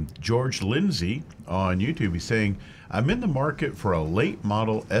in from George Lindsay on YouTube. He's saying, I'm in the market for a late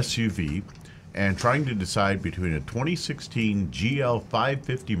model SUV and trying to decide between a 2016 GL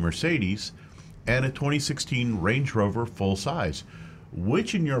 550 Mercedes and a 2016 Range Rover full size.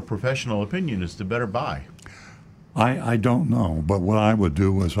 Which, in your professional opinion, is the better buy? I don't know, but what I would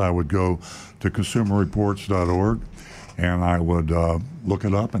do is I would go to consumerreports.org and I would look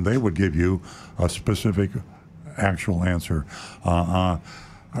it up, and they would give you a specific actual answer.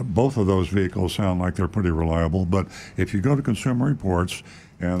 Both of those vehicles sound like they're pretty reliable, but if you go to Consumer Reports,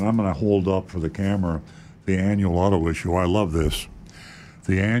 and I'm going to hold up for the camera the annual auto issue. I love this.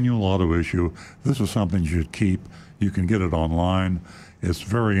 The annual auto issue, this is something you should keep. You can get it online. It's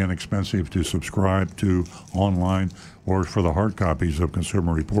very inexpensive to subscribe to online or for the hard copies of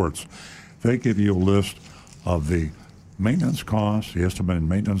Consumer Reports. They give you a list of the maintenance costs, the estimated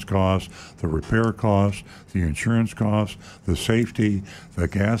maintenance costs, the repair costs, the insurance costs, the safety, the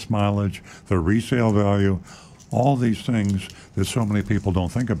gas mileage, the resale value, all these things that so many people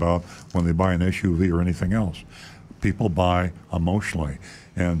don't think about when they buy an SUV or anything else. People buy emotionally.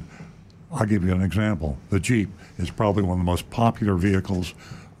 And I'll give you an example. The Jeep is probably one of the most popular vehicles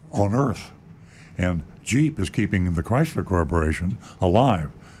on earth. And Jeep is keeping the Chrysler Corporation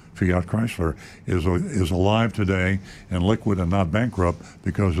alive. Fiat Chrysler is alive today and liquid and not bankrupt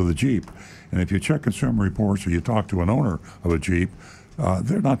because of the Jeep. And if you check Consumer Reports or you talk to an owner of a Jeep,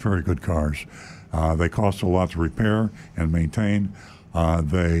 they're not very good cars. They cost a lot to repair and maintain.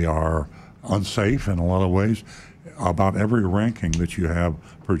 They are unsafe in a lot of ways. About every ranking that you have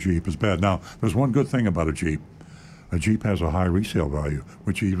per Jeep is bad. Now, there's one good thing about a Jeep. A Jeep has a high resale value,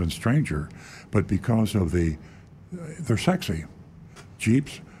 which is even stranger, but because of they're sexy.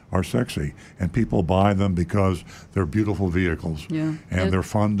 Jeeps are sexy, and people buy them because they're beautiful vehicles. Yeah. And they're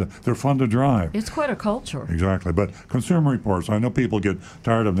fun to drive. It's quite a culture. Exactly. But Consumer Reports, I know people get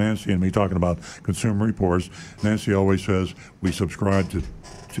tired of Nancy and me talking about Consumer Reports. Nancy always says we subscribe to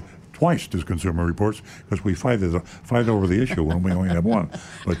twice to Consumer Reports because we fight over the issue when we only have one.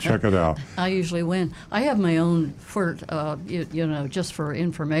 But check it out. I usually win. I have my own, just for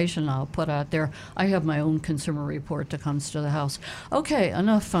information I'll put out there, I have my own Consumer Report that comes to the house. Okay,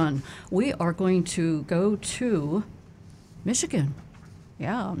 enough fun. We are going to go to Michigan.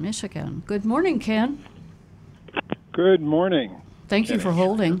 Yeah, Michigan. Good morning, Ken. Good morning. Thank you for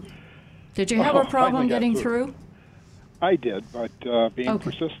holding. Did you have a problem getting through? I did, but being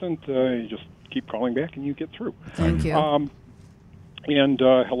persistent, you just keep calling back and you get through. Thank you. And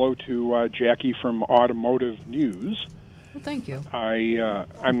hello to Jackie from Automotive News. Well, thank you.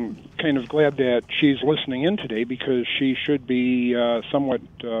 I'm kind of glad that she's listening in today because she should be somewhat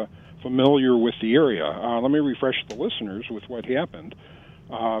familiar with the area. Let me refresh the listeners with what happened.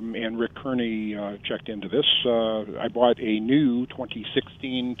 And Rick Kearney checked into this. I bought a new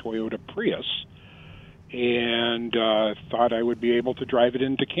 2016 Toyota Prius and thought I would be able to drive it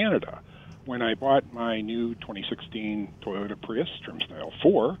into Canada. When I bought my new 2016 Toyota Prius, trim style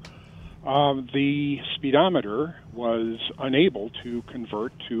 4, the speedometer was unable to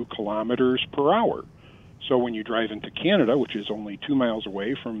convert to kilometers per hour. So when you drive into Canada, which is only 2 miles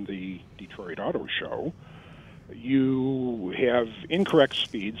away from the Detroit Auto Show, you have incorrect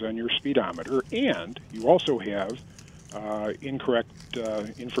speeds on your speedometer, and you also have incorrect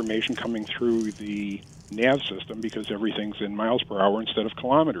information coming through the nav system because everything's in miles per hour instead of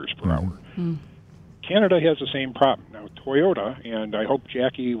kilometers per hour. Canada has the same problem. Now, Toyota, and I hope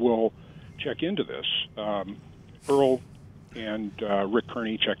Jackie will check into this, Earl and Rick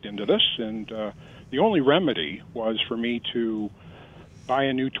Kearney checked into this, and the only remedy was for me to buy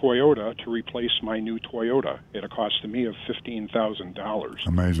a new Toyota to replace my new Toyota at a cost to me of $15,000.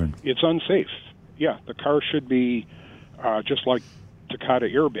 Amazing. It's unsafe. Yeah, the car should be just like Takata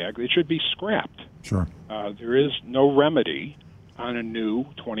airbag. It should be scrapped. Sure. There is no remedy on a new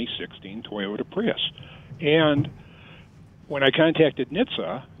 2016 Toyota Prius. And when I contacted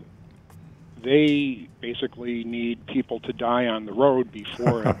NHTSA, they basically need people to die on the road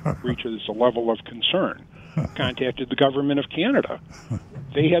before it reaches a level of concern. Contacted the government of Canada.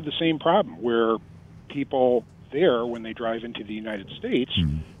 They had the same problem where people there, when they drive into the United States,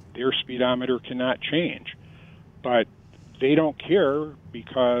 their speedometer cannot change. But they don't care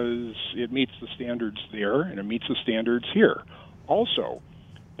because it meets the standards there and it meets the standards here. Also,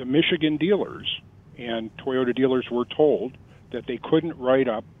 the Michigan dealers and Toyota dealers were told that they couldn't write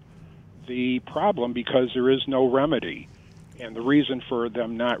up the problem because there is no remedy. And the reason for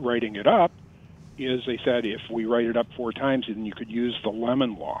them not writing it up is they said if we write it up 4 times, then you could use the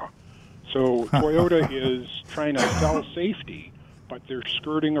lemon law. So Toyota is trying to sell safety, but they're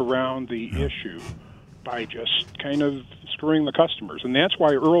skirting around the issue by just kind of screwing the customers. And that's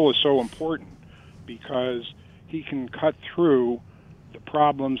why Earl is so important, because he can cut through the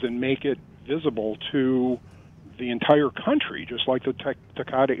problems and make it visible to the entire country, just like the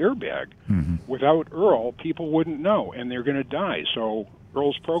Takata airbag. Without Earl, people wouldn't know, and they're going to die. So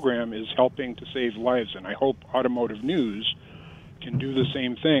Earl's program is helping to save lives, and I hope Automotive News can do the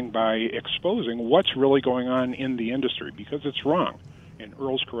same thing by exposing what's really going on in the industry, because it's wrong, and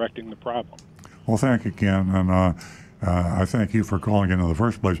Earl's correcting the problem. Well, thank you, Ken, and I thank you for calling in the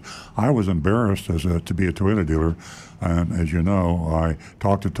first place. I was embarrassed to be a Toyota dealer, and as you know, I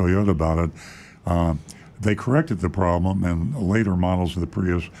talked to Toyota about it. They corrected the problem, and later models of the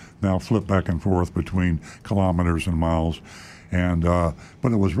Prius now flip back and forth between kilometers and miles. And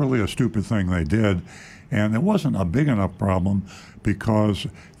but it was really a stupid thing they did, and it wasn't a big enough problem because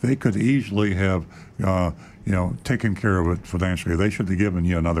they could easily have taken care of it financially. They should have given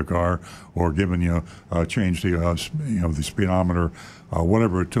you another car or given you changed the speedometer,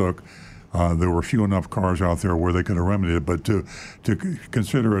 whatever it took. There were few enough cars out there where they could have remedied it, but to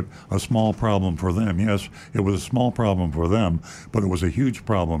consider it a small problem for them, yes, it was a small problem for them, but it was a huge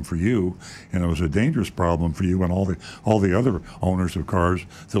problem for you, and it was a dangerous problem for you and all the other owners of cars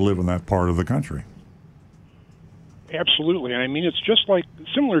that live in that part of the country. Absolutely. I mean, it's just like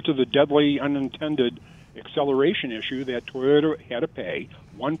similar to the deadly unintended acceleration issue that Toyota had to pay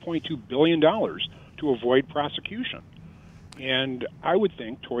 $1.2 billion to avoid prosecution. And I would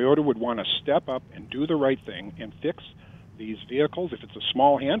think Toyota would want to step up and do the right thing and fix these vehicles. If it's a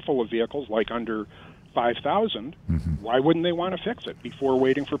small handful of vehicles, like under 5,000, why wouldn't they want to fix it before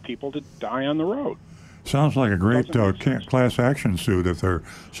waiting for people to die on the road? Sounds like a great class action suit if there are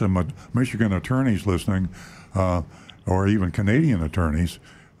some Michigan attorneys listening, or even Canadian attorneys.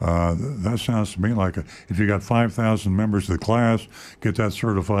 That sounds to me like if you got 5,000 members of the class, get that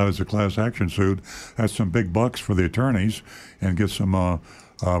certified as a class action suit, that's some big bucks for the attorneys and get some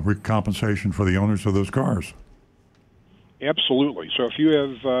compensation for the owners of those cars. Absolutely. So if you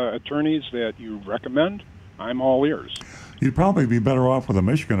have attorneys that you recommend, I'm all ears. You'd probably be better off with a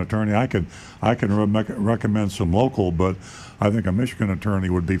Michigan attorney. I can recommend some local, but I think a Michigan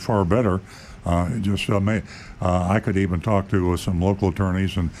attorney would be far better. I could even talk to some local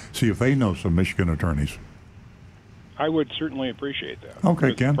attorneys and see if they know some Michigan attorneys. I would certainly appreciate that.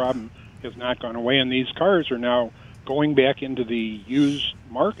 Okay, Ken. The problem has not gone away, and these cars are now going back into the used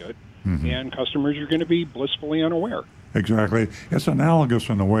market, and customers are going to be blissfully unaware. Exactly. It's analogous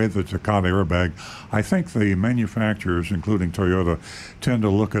in the way that the Takata airbag. I think the manufacturers, including Toyota, tend to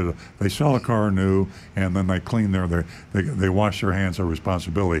look at they sell a car new and then they clean they wash their hands of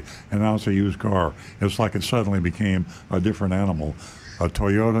responsibility. And now it's a used car. It's like it suddenly became a different animal. A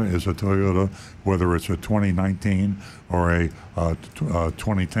Toyota is a Toyota, whether it's a 2019 or a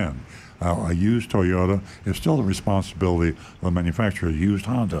 2010. A used Toyota is still the responsibility of the manufacturer. A used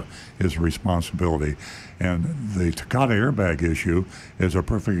Honda is a responsibility. And the Takata airbag issue is a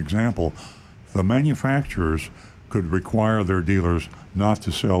perfect example. The manufacturers could require their dealers not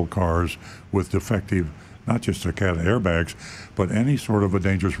to sell cars with defective, not just Takata airbags, but any sort of a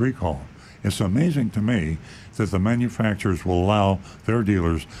dangerous recall. It's amazing to me that the manufacturers will allow their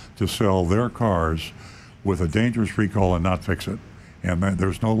dealers to sell their cars with a dangerous recall and not fix it. And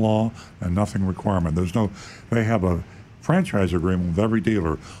there's no law and nothing requirement. They have franchise agreement with every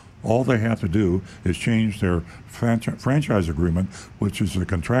dealer. All they have to do is change their franchise agreement, which is a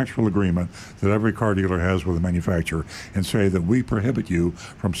contractual agreement that every car dealer has with the manufacturer, and say that we prohibit you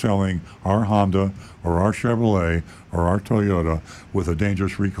from selling our Honda or our Chevrolet or our Toyota with a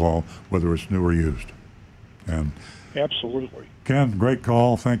dangerous recall, whether it's new or used. And Absolutely. Ken, great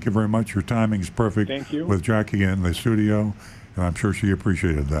call. Thank you very much. Your timing is perfect. Thank you. With Jackie in the studio, and I'm sure she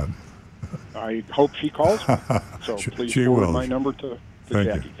appreciated that. I hope she calls me. So please she forward will. my number to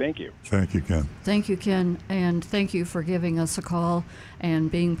Jackie. You. Thank you. Thank you, Ken. Thank you, Ken, and thank you for giving us a call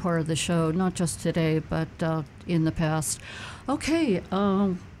and being part of the show, not just today, but in the past. Okay,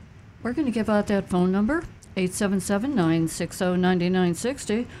 we're going to give out that phone number,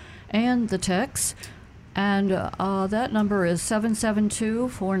 877-960-9960, and the text. And that number is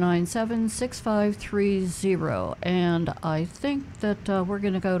 772-497-6530. And I think that we're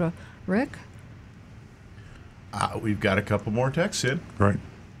going to go to Rick. We've got a couple more texts in. Right.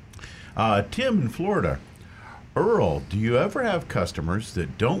 Tim in Florida. Earl, do you ever have customers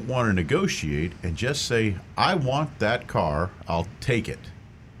that don't want to negotiate and just say, I want that car, I'll take it?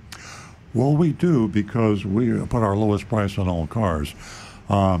 Well, we do, because we put our lowest price on all cars.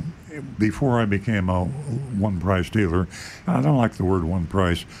 Before I became a one-price dealer, I don't like the word one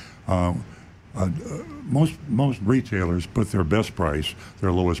price. Most retailers put their best price,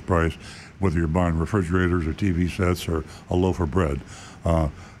 their lowest price, whether you're buying refrigerators or TV sets or a loaf of bread.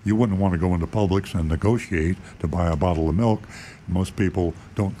 You wouldn't want to go into Publix and negotiate to buy a bottle of milk. Most people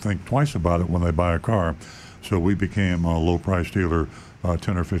don't think twice about it when they buy a car. So we became a low-price dealer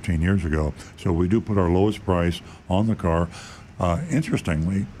 10 or 15 years ago. So we do put our lowest price on the car.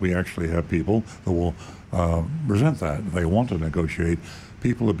 Interestingly, we actually have people that will resent that. They want to negotiate.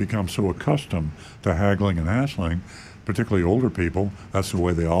 People have become so accustomed to haggling and hassling, particularly older people. That's the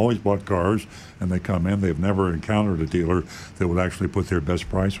way they always bought cars, and they come in. They've never encountered a dealer that would actually put their best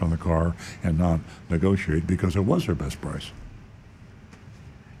price on the car and not negotiate because it was their best price.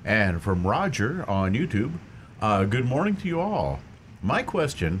 And from Roger on YouTube, good morning to you all. My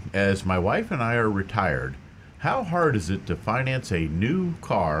question, as my wife and I are retired, how hard is it to finance a new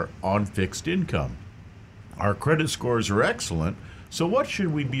car on fixed income? Our credit scores are excellent, so what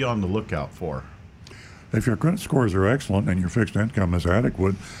should we be on the lookout for? If your credit scores are excellent and your fixed income is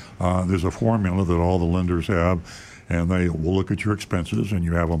adequate, there's a formula that all the lenders have, and they will look at your expenses, and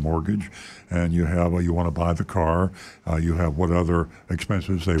you have a mortgage, and you want to buy the car, you have what other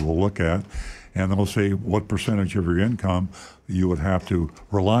expenses they will look at, and they'll say what percentage of your income you would have to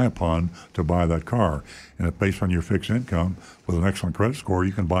rely upon to buy that car. And if based on your fixed income, with an excellent credit score,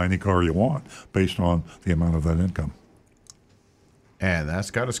 you can buy any car you want based on the amount of that income. And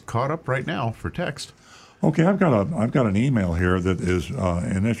that's got us caught up right now for text. Okay, I've got an email here that is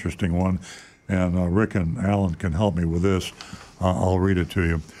an interesting one, and Rick and Alan can help me with this. I'll read it to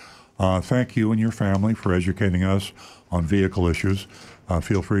you. Thank you and your family for educating us on vehicle issues.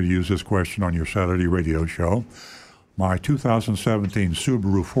 Feel free to use this question on your Saturday radio show. My 2017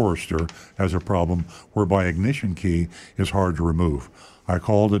 Subaru Forester has a problem whereby ignition key is hard to remove. I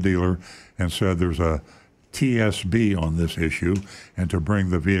called the dealer and said there's a TSB on this issue, and to bring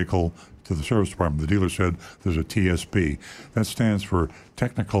the vehicle to the service department. The dealer said there's a TSB. That stands for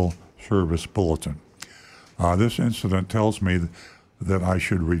Technical Service Bulletin. This incident tells me that I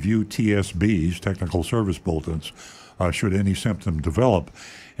should review TSBs, Technical Service Bulletins, should any symptom develop,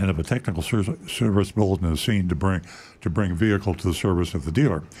 and if a Technical Service Bulletin is seen to bring vehicle to the service of the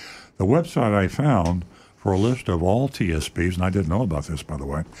dealer. The website I found for a list of all TSBs, and I didn't know about this, by the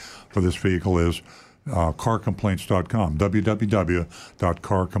way, for this vehicle is carcomplaints.com,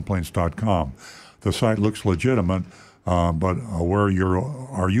 www.carcomplaints.com. The site looks legitimate, but are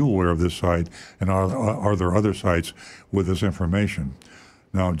you aware of this site, and are there other sites with this information?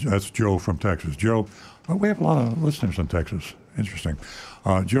 Now, that's Joe from Texas. Joe, we have a lot of listeners in Texas. Interesting.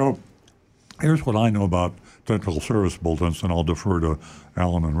 Joe, here's what I know about technical service bulletins, and I'll defer to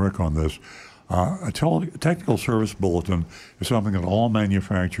Alan and Rick on this. A technical service bulletin is something that all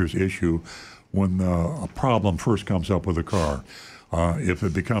manufacturers issue when a problem first comes up with a car. If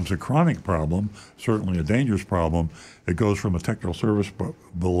it becomes a chronic problem, certainly a dangerous problem, it goes from a technical service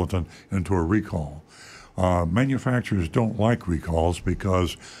bulletin into a recall. Manufacturers don't like recalls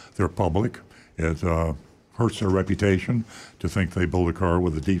because they're public. It hurts their reputation to think they build a car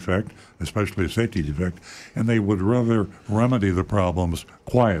with a defect, especially a safety defect, and they would rather remedy the problems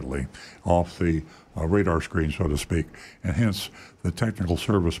quietly off the radar screen, so to speak, and hence the technical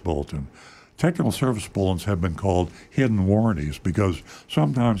service bulletin. Technical service bulletins have been called hidden warranties because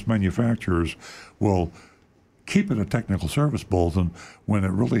sometimes manufacturers will keep it a technical service bulletin when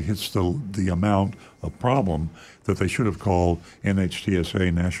it really hits the amount of problem that they should have called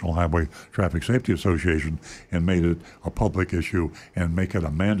NHTSA, National Highway Traffic Safety Association, and made it a public issue and make it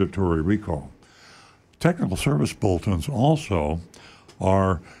a mandatory recall. Technical service bulletins also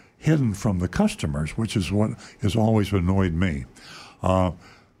are hidden from the customers, which is what has always annoyed me.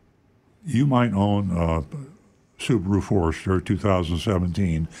 You might own a Subaru Forester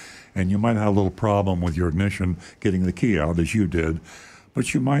 2017, and you might have a little problem with your ignition getting the key out, as you did,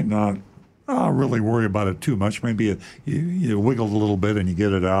 but you might not really worry about it too much. Maybe you wiggle a little bit and you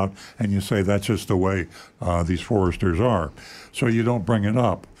get it out, and you say that's just the way these Foresters are. So you don't bring it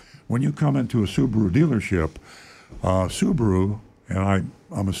up. When you come into a Subaru dealership, Subaru, and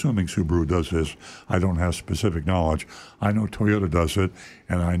I'm assuming Subaru does this. I don't have specific knowledge. I know Toyota does it,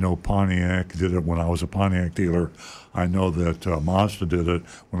 and I know Pontiac did it when I was a Pontiac dealer. I know that Mazda did it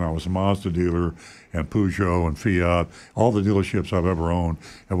when I was a Mazda dealer, and Peugeot and Fiat. All the dealerships I've ever owned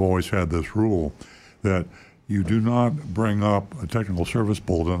have always had this rule that you do not bring up a technical service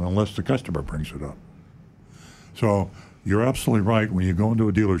bulletin unless the customer brings it up. So you're absolutely right. When you go into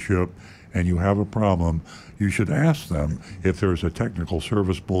a dealership and you have a problem, you should ask them if there's a technical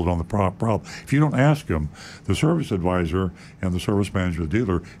service bulletin on the problem. If you don't ask them, the service advisor and the service manager of the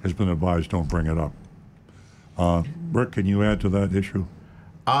dealer has been advised don't bring it up. Rick, can you add to that issue?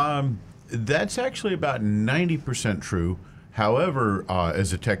 That's actually about 90% true. However,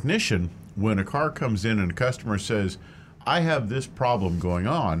 as a technician, when a car comes in and a customer says, I have this problem going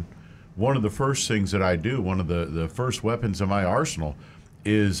on, one of the first things that I do, one of the first weapons in my arsenal,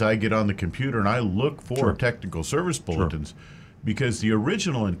 is I get on the computer and I look for technical service bulletins, because the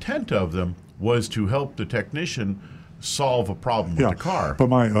original intent of them was to help the technician solve a problem with the car.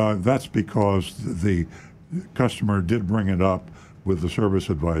 But that's because the customer did bring it up with the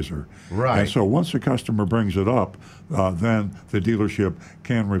service advisor. Right. And so once the customer brings it up, then the dealership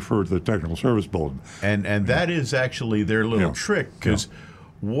can refer to the technical service bulletin. And that is actually their little trick, because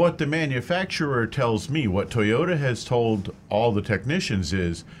what the manufacturer tells me, what Toyota has told all the technicians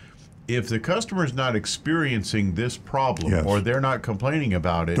is, if the customer is not experiencing this problem or they're not complaining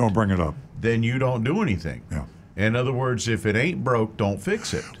about it, don't bring it up. Then you don't do anything. Yeah. In other words, if it ain't broke, don't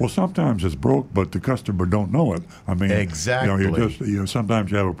fix it. Well, sometimes it's broke, but the customer don't know it. I mean, exactly.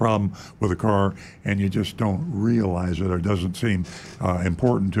 Sometimes you have a problem with a car and you just don't realize it, or it doesn't seem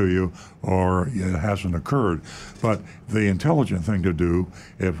important to you, or it hasn't occurred. But the intelligent thing to do,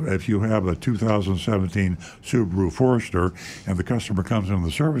 if you have a 2017 Subaru Forester and the customer comes into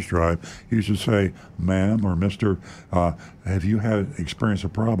the service drive, you should say, ma'am or mister, have you experienced a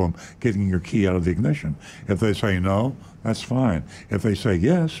problem getting your key out of the ignition? If they say no, that's fine. If they say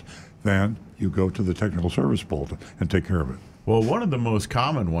yes, then you go to the technical service bulletin and take care of it. Well, one of the most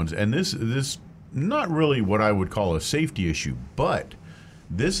common ones, and this not really what I would call a safety issue, but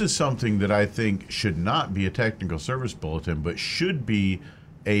this is something that I think should not be a technical service bulletin, but should be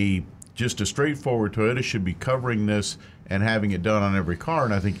just a straightforward. Toyota should be covering this and having it done on every car,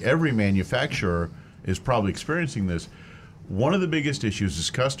 and I think every manufacturer is probably experiencing this. One of the biggest issues is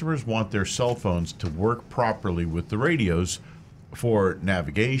customers want their cell phones to work properly with the radios for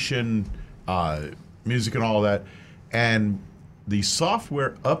navigation, music and all that. And the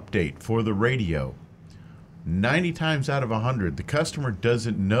software update for the radio, 90 times out of 100, the customer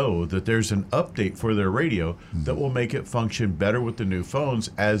doesn't know that there's an update for their radio that will make it function better with the new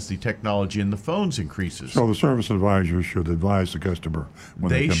phones as the technology in the phones increases. So the service advisor should advise the customer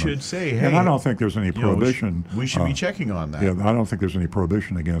when they should say, hey, and I don't think there's any prohibition. We should be checking on that. Yeah, I don't think there's any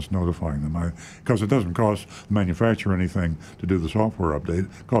prohibition against notifying them, because it doesn't cost the manufacturer anything to do the software update.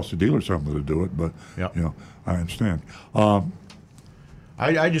 It costs the dealer something to do it, but I understand.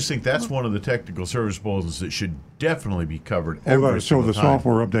 I just think that's one of the technical service bulletins that should definitely be covered so the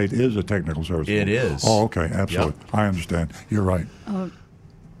software update is a technical service bulletin? It is. Oh, okay, absolutely. Yep. I understand. You're right.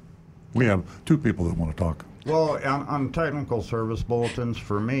 We have two people that want to talk. Well, on technical service bulletins,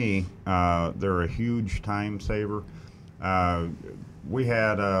 for me, they're a huge time saver. We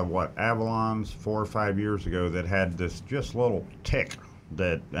had, Avalons 4 or 5 years ago that had this just little tick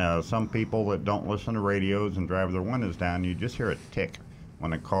that some people that don't listen to radios and drive their windows down, you just hear a tick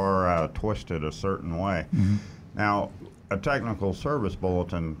when a car twisted a certain way. Mm-hmm. Now, a technical service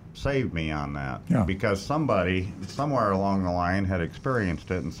bulletin saved me on that because somebody somewhere along the line had experienced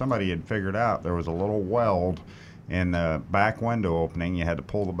it, and somebody had figured out there was a little weld in the back window opening. You had to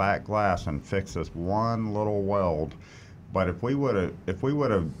pull the back glass and fix this one little weld. But if we would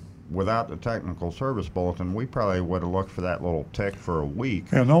have without the technical service bulletin, we probably would have looked for that little tick for a week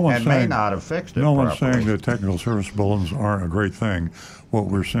Yeah, no one's and saying, may not have fixed it No one's properly. saying that technical service bulletins aren't a great thing. What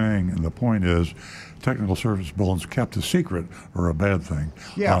we're saying, and the point is, technical service bulletins kept a secret are a bad thing.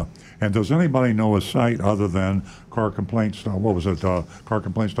 Yeah. And does anybody know a site other than car complaints? What was it?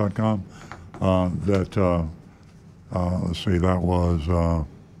 Carcomplaints.com. Let's see. That was.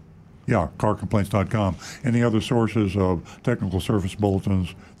 Carcomplaints.com. Any other sources of technical service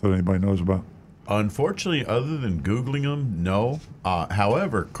bulletins that anybody knows about? Unfortunately, other than Googling them, no.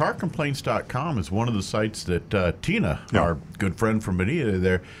 However, carcomplaints.com is one of the sites that Tina, our good friend from Bonita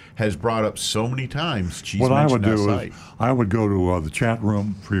there, has brought up so many times. She's what I would mentioned do that is site. I would go to the chat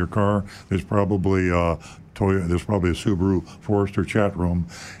room for your car. There's probably there's probably a Subaru Forester chat room,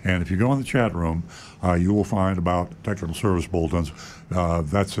 and if you go in the chat room, you will find about technical service bulletins.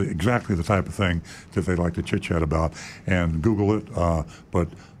 That's exactly the type of thing that they like to chit chat about. And Google it, but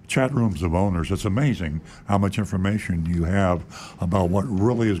chat rooms of owners, it's amazing how much information you have about what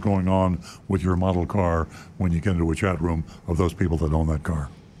really is going on with your model car when you get into a chat room of those people that own that car.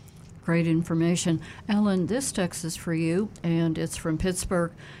 Great information. Alan, this text is for you, and it's from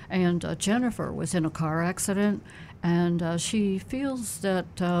Pittsburgh. And Jennifer was in a car accident, and she feels that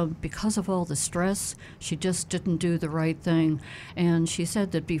because of all the stress, she just didn't do the right thing. And she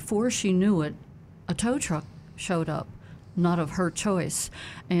said that before she knew it, a tow truck showed up, not of her choice.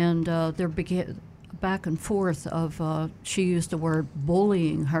 And there began back and forth of, she used the word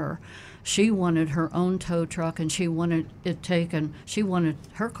bullying her. She wanted her own tow truck, and she wanted it taken. She wanted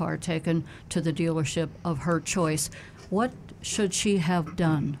her car taken to the dealership of her choice. What should she have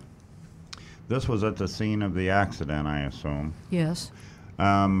done? This was at the scene of the accident, I assume. Yes.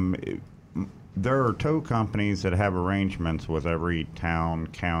 There are tow companies that have arrangements with every town,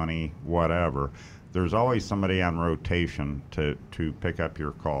 county, whatever. There's always somebody on rotation to pick up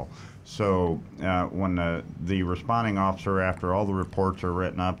your call. So when the responding officer, after all the reports are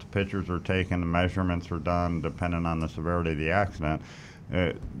written up, the pictures are taken, the measurements are done, depending on the severity of the accident,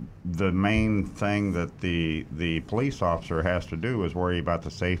 the main thing that the police officer has to do is worry about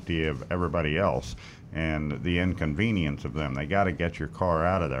the safety of everybody else and the inconvenience of them. They got to get your car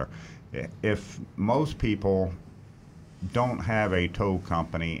out of there. If most people don't have a tow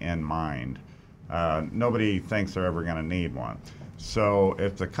company in mind, nobody thinks they're ever going to need one. So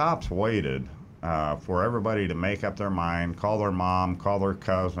if the cops waited for everybody to make up their mind, call their mom, call their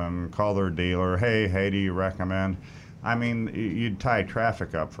cousin, call their dealer, hey, do you recommend? I mean, you'd tie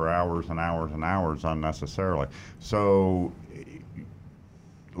traffic up for hours and hours and hours unnecessarily. So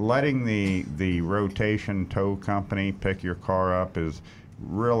letting the rotation tow company pick your car up is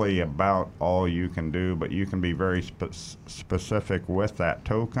really about all you can do, but you can be very specific with that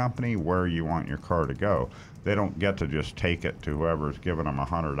tow company where you want your car to go. They don't get to just take it to whoever's giving them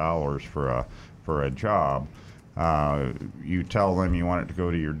 $100 for a job. You tell them you want it to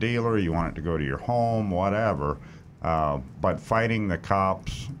go to your dealer, you want it to go to your home, whatever. But fighting the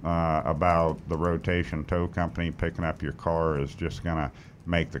cops about the rotation tow company picking up your car is just going to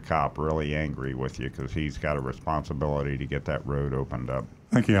make the cop really angry with you because he's got a responsibility to get that road opened up.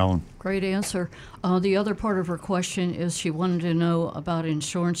 Thank you, Alan. Great answer. The other part of her question is she wanted to know about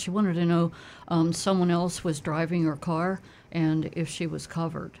insurance. She wanted to know someone else was driving her car and if she was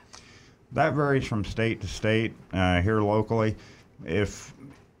covered. That varies from state to state. Here locally, if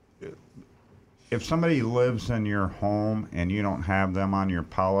somebody lives in your home and you don't have them on your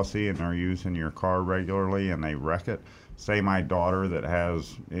policy and they're using your car regularly and they wreck it, say my daughter that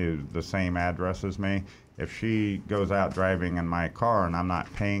has the same address as me, if she goes out driving in my car and I'm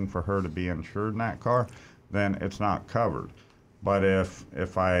not paying for her to be insured in that car, then it's not covered. But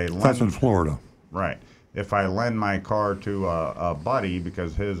if I lend, That's in Florida. Right. If I lend my car to a buddy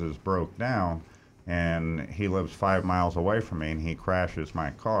because his is broke down and he lives 5 miles away from me and he crashes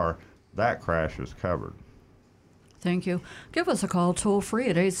my car, that crash is covered. Thank you. Give us a call toll free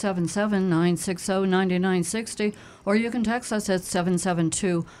at 877-960-9960, or you can text us at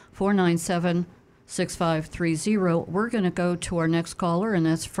 772-497-6530. We're going to go to our next caller, and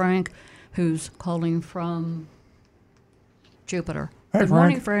that's Frank, who's calling from Jupiter. Hey, Good Frank.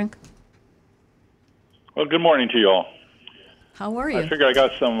 morning, Frank. Well, good morning to you all. How are you? I figure I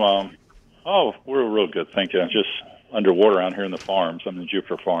got some, we're real good, thank you. I'm just underwater out here in the farms. I'm in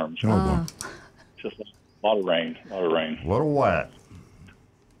Jupiter Farms. Just a lot of rain. A little wet.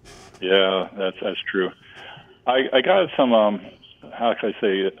 Yeah, that's true. I got some, how can I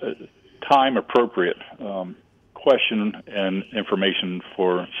say, time-appropriate question and information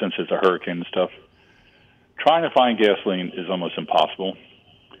for, since it's a hurricane and stuff. Trying to find gasoline is almost impossible.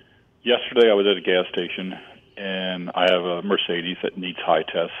 Yesterday I was at a gas station, and I have a Mercedes that needs high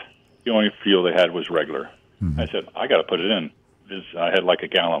tests. The only fuel they had was regular. I said, I got to put it in. I had like a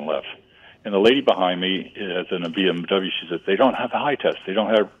gallon left. And the lady behind me is in a BMW. She said, they don't have the high test. They don't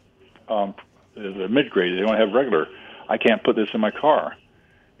have the mid-grade. They don't have regular. I can't put this in my car.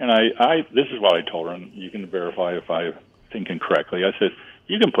 And this is what I told her, and you can verify if I'm thinking correctly. I said,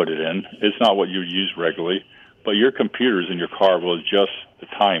 you can put it in. It's not what you use regularly, but your computers in your car will adjust the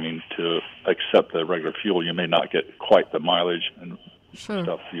timing to accept the regular fuel. You may not get quite the mileage and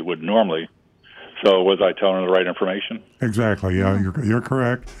stuff you would normally. So was I telling her the right information? Exactly. Yeah, you're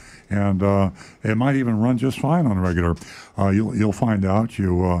correct, and it might even run just fine on regular. You'll find out.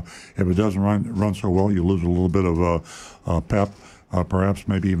 If it doesn't run so well, you lose a little bit of pep. Perhaps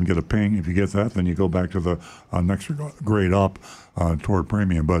maybe even get a ping. If you get that, then you go back to the next grade up toward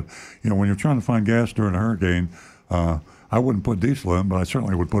premium. But when you're trying to find gas during a hurricane, I wouldn't put diesel in, but I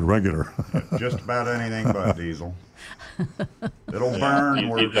certainly would put regular. Just about anything but diesel. It'll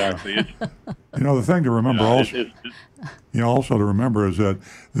burn. Exactly. The thing to remember also to remember is that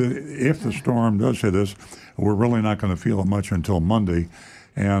if the storm does hit us, we're really not going to feel it much until Monday,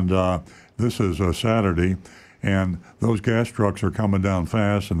 and this is a Saturday, and those gas trucks are coming down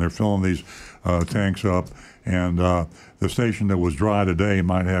fast, and they're filling these tanks up, and the station that was dry today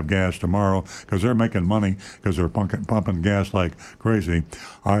might have gas tomorrow because they're making money because they're pumping gas like crazy.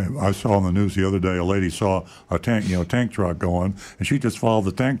 I saw on the news the other day a lady saw a tank truck going, and she just followed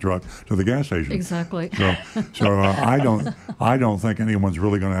the tank truck to the gas station. Exactly. So I don't think anyone's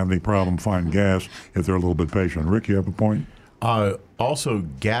really going to have any problem finding gas if they're a little bit patient. Rick, you have a point? Also,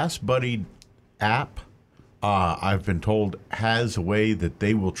 Gas Buddy app, I've been told, has a way that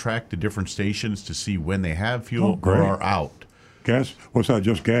they will track the different stations to see when they have fuel or are out. Gas? What's that?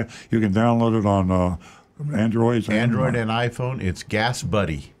 Just gas? You can download it on Android and iPhone. It's Gas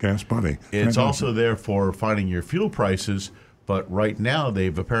Buddy. Gas Buddy. It's also there for finding your fuel prices, but right now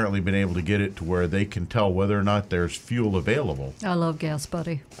they've apparently been able to get it to where they can tell whether or not there's fuel available. I love Gas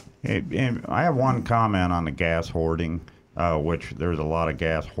Buddy. And I have one comment on the gas hoarding. Which there's a lot of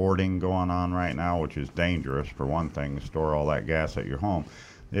gas hoarding going on right now, which is dangerous. For one thing, to store all that gas at your home.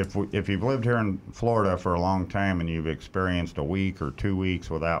 If you've lived here in Florida for a long time and you've experienced a week or 2 weeks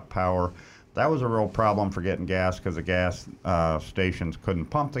without power, that was a real problem for getting gas because the gas stations couldn't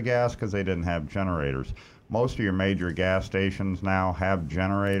pump the gas because they didn't have generators. Most of your major gas stations now have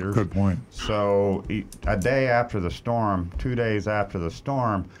generators. Good point. So a day after the storm, 2 days after the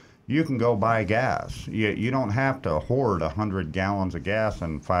storm, you can go buy gas. You don't have to hoard 100 gallons of gas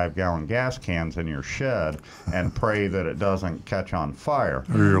in 5-gallon gas cans in your shed and pray that it doesn't catch on fire.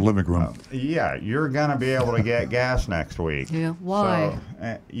 Or your living room. You're going to be able to get gas next week. Yeah, why?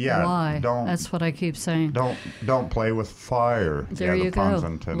 So, why? Don't. That's what I keep saying. Don't play with fire. There you go.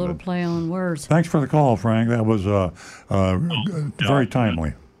 A little play on words. Thanks for the call, Frank. That was very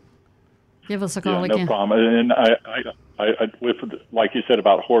timely. Give us a call no again. problem. And with, like you said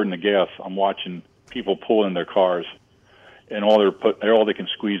about hoarding the gas, I'm watching people pull in their cars, and all they can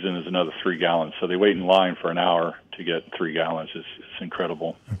squeeze in is another 3 gallons. So they wait in line for an hour to get 3 gallons. It's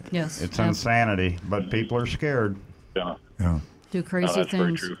incredible. Yes, it's insanity, but people are scared. Yeah. Do crazy that's things.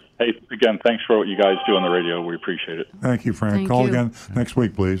 Very true. Hey, again, thanks for what you guys do on the radio. We appreciate it. Thank you, Frank. Call again next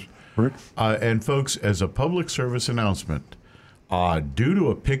week, please. Rick? And folks, as a public service announcement, due to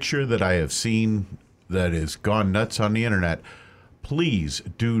a picture that I have seen that has gone nuts on the internet, please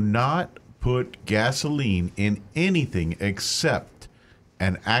do not put gasoline in anything except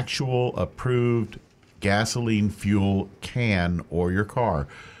an actual approved gasoline fuel can or your car.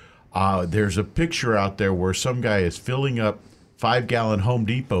 There's a picture out there where some guy is filling up 5-gallon Home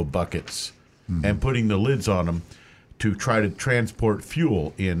Depot buckets and putting the lids on them to try to transport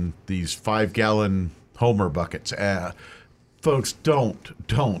fuel in these 5-gallon Homer buckets. Folks,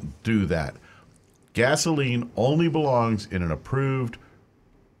 don't do that. Gasoline only belongs in an approved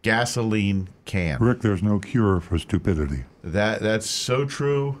gasoline can. Rick, there's no cure for stupidity. That's so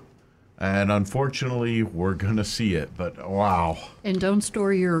true, and unfortunately, we're going to see it, but wow. And don't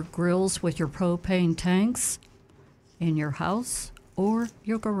store your grills with your propane tanks in your house or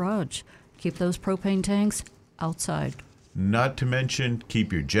your garage. Keep those propane tanks outside. Not to mention,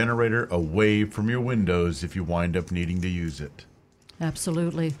 keep your generator away from your windows if you wind up needing to use it.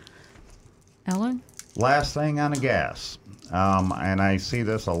 Absolutely. Ellen? Last thing on the gas, and I see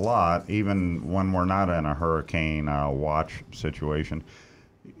this a lot, even when we're not in a hurricane watch situation.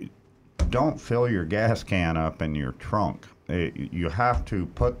 Don't fill your gas can up in your trunk. You have to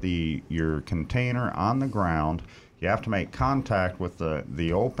put your container on the ground. You have to make contact with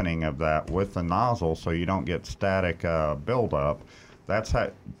the opening of that with the nozzle so you don't get static buildup. That's how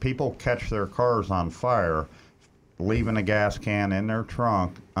people catch their cars on fire leaving a gas can in their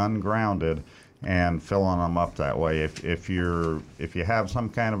trunk ungrounded and filling them up that way. If you have some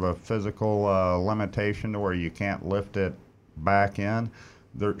kind of a physical limitation to where you can't lift it back in,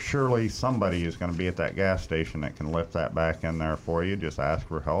 surely somebody is going to be at that gas station that can lift that back in there for you. Just ask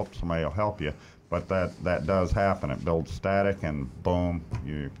for help. Somebody will help you. But that does happen. It builds static, and boom,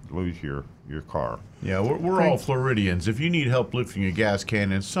 you lose your car. Yeah, we're all Floridians. If you need help lifting a gas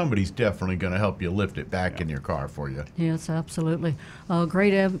can, somebody's definitely going to help you lift it back in your car for you. Yes, absolutely.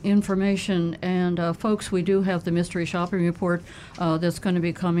 Great information. And folks, we do have the mystery shopping report that's going to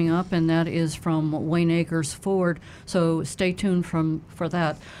be coming up, and that is from Wayne Akers Ford. So stay tuned for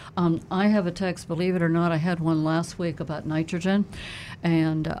that. I have a text, believe it or not, I had one last week about nitrogen,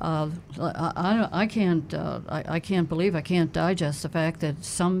 and I can't believe, I can't digest the fact that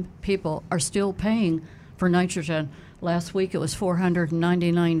some people are still paying for nitrogen. Last week it was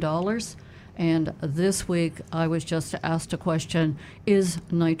 $499, and this week I was just asked a question: is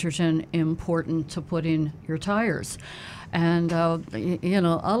nitrogen important to put in your tires? And I'll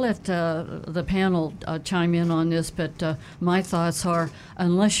let the panel chime in on this, but my thoughts are,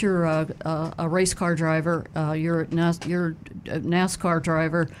 unless you're a race car driver, you're a NASCAR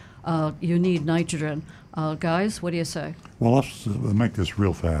driver, you need nitrogen. Guys, what do you say? Well, let's make this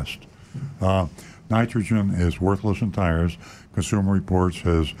real fast. Nitrogen is worthless in tires. Consumer Reports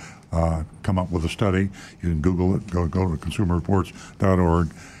has come up with a study. You can Google it, go to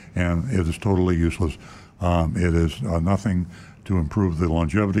consumerreports.org, and it is totally useless. It is nothing to improve the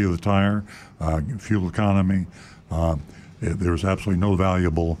longevity of the tire, fuel economy. There's absolutely no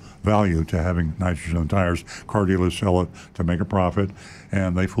value to having nitrogen in tires. Car dealers sell it to make a profit,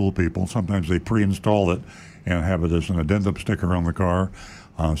 and they fool people. Sometimes they pre-install it and have it as an addendum sticker on the car.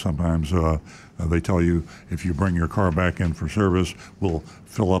 Sometimes they tell you if you bring your car back in for service, we'll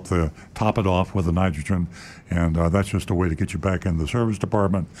top it off with the nitrogen, and that's just a way to get you back in the service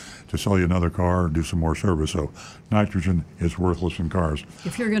department to sell you another car or do some more service. So nitrogen is worthless in cars.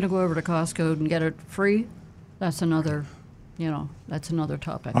 If you're going to go over to Costco and get it free, that's another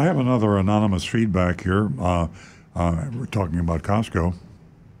topic. I have another anonymous feedback here. We're talking about Costco.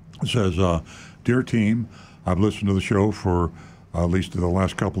 It says, "Dear team, I've listened to the show for at least the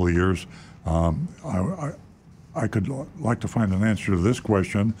last couple of years. I could like to find an answer to this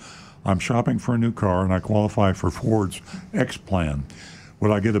question. I'm shopping for a new car and I qualify for Ford's X Plan.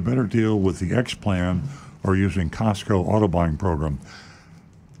 Would I get a better deal with the X Plan or using Costco auto buying program?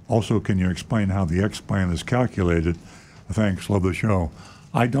 Also, can you explain how the X Plan is calculated? Thanks, love the show."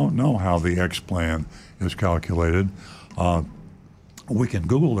 I don't know how the X Plan is calculated. We can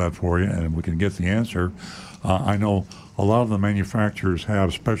Google that for you and we can get the answer. I know a lot of the manufacturers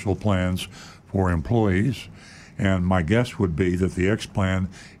have special plans for employees, and my guess would be that the X Plan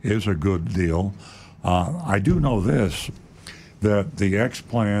is a good deal. I do know this, that the X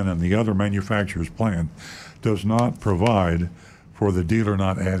Plan and the other manufacturer's plan does not provide for the dealer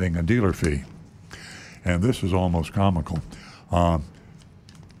not adding a dealer fee. And this is almost comical.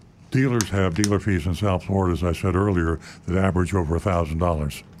 Dealers have dealer fees in South Florida, as I said earlier, that average over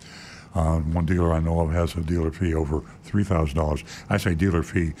 $1,000. One dealer I know of has a dealer fee over $3,000. I say dealer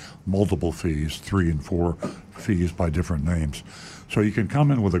fee, multiple fees, 3 and 4 fees by different names. So you can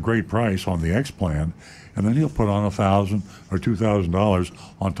come in with a great price on the X Plan, and then he'll put on $1,000 or $2,000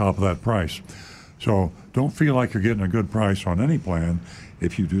 on top of that price. So don't feel like you're getting a good price on any plan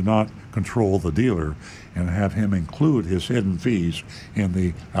if you do not control the dealer and have him include his hidden fees in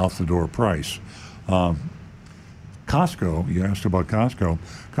the out-the-door price. Costco, you asked about Costco.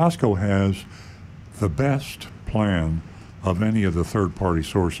 Costco has the best plan of any of the third-party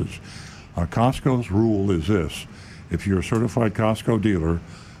sources. Costco's rule is this: if you're a certified Costco dealer,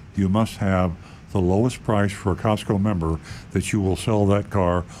 you must have the lowest price for a Costco member that you will sell that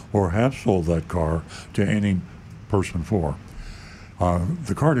car or have sold that car to any person for.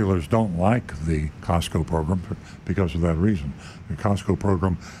 The car dealers don't like the Costco program because of that reason. The Costco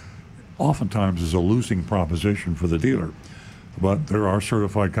program oftentimes is a losing proposition for the dealer, but there are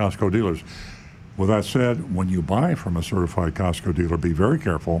certified Costco dealers. With that said, when you buy from a certified Costco dealer, be very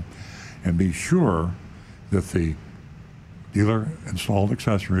careful and be sure that the dealer installed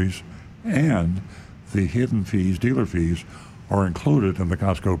accessories and the hidden fees, dealer fees, are included in the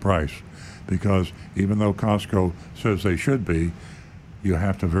Costco price, because even though Costco says they should be, you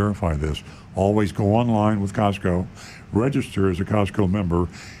have to verify this. Always go online with Costco, register as a Costco member,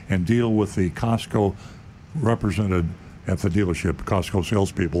 and deal with the Costco represented at the dealership. Costco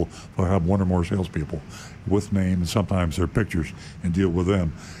salespeople will have one or more salespeople with name and sometimes their pictures, and deal with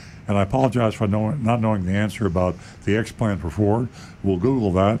them. And I apologize for not knowing the answer about the X-Plan for Ford. We'll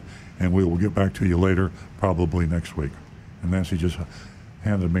Google that, and we will get back to you later, probably next week. And Nancy just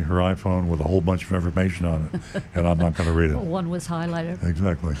handed me her iPhone with a whole bunch of information on it, and I'm not going to read it. One was highlighted.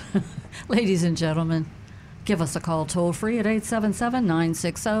 Exactly. Ladies and gentlemen, give us a call toll-free at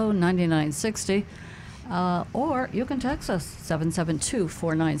 877-960-9960. Or you can text us,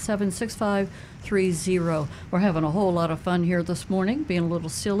 772-497-6530. We're having a whole lot of fun here this morning, being a little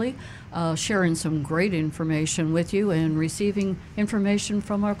silly, sharing some great information with you and receiving information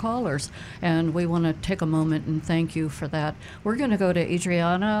from our callers. And we want to take a moment and thank you for that. We're going to go to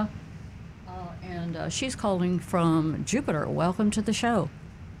Adriana, and she's calling from Jupiter. Welcome to the show.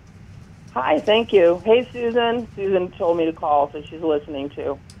 Hi, thank you. Hey, Susan. Susan told me to call, so she's listening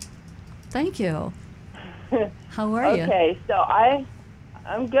too. Thank you. How are you? Okay, so I'm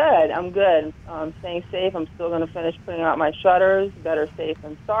good. I'm staying safe. I'm still going to finish putting out my shutters. Better safe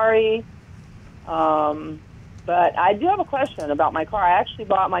than sorry. But I do have a question about my car. I actually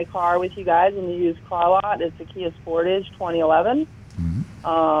bought my car with you guys in the used car lot. It's a Kia Sportage 2011.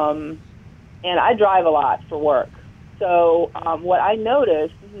 And I drive a lot for work. So what I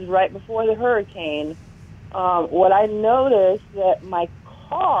noticed, this is right before the hurricane, what I noticed that my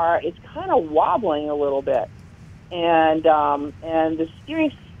car is kind of wobbling a little bit, and the steering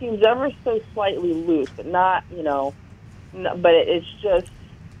seems ever so slightly loose, but not, but it's just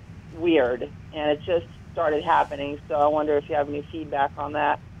weird, and it just started happening. So I wonder if you have any feedback on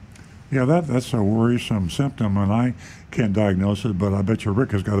that. Yeah, that's a worrisome symptom, and I can't diagnose it, but I bet you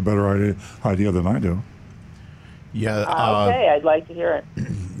Rick has got a better idea than I do. Yeah. Okay, I'd like to hear it.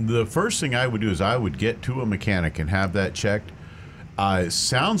 The first thing I would do is I would get to a mechanic and have that checked. It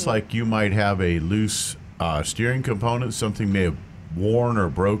sounds like you might have a loose steering component, something may have worn or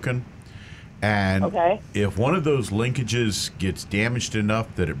broken. And if one of those linkages gets damaged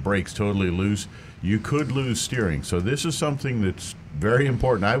enough that it breaks totally loose, you could lose steering. So this is something that's very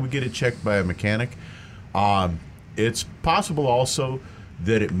important. I would get it checked by a mechanic. It's possible also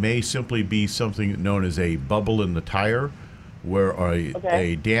that it may simply be something known as a bubble in the tire, where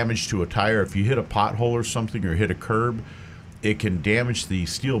a damage to a tire, if you hit a pothole or something or hit a curb, it can damage the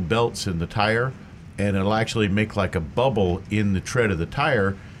steel belts in the tire, and it'll actually make like a bubble in the tread of the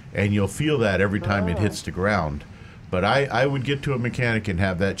tire, and you'll feel that every time it hits the ground. But I would get to a mechanic and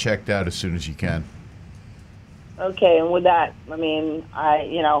have that checked out as soon as you can. Okay, and with that, I mean, I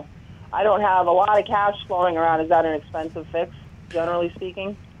don't have a lot of cash flowing around. Is that an expensive fix, generally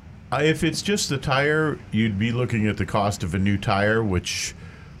speaking? If it's just the tire, you'd be looking at the cost of a new tire, which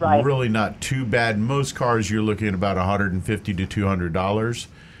really not too bad. Most cars, you're looking at about $150 to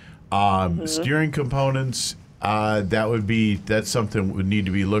 $200. Steering components, that's something that would need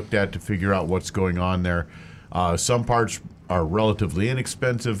to be looked at to figure out what's going on there. Some parts are relatively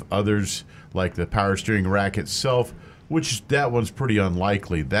inexpensive. Others, like the power steering rack itself, which that one's pretty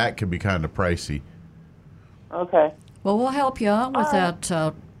unlikely. That can be kind of pricey. Okay. Well, we'll help you out with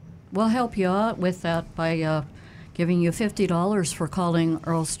that. We'll help you out with that by giving you $50 for calling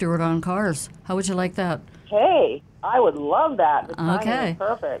Earl Stewart on Cars. How would you like that? Hey, I would love that. The timing is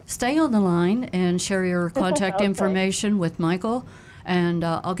perfect. Stay on the line and share your contact information with Michael, and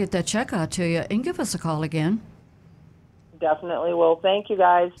I'll get that check out to you. And give us a call again. Definitely will. Thank you,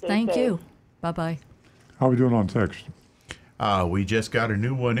 guys. Stay Thank safe. you. Bye-bye. How are we doing on text? We just got a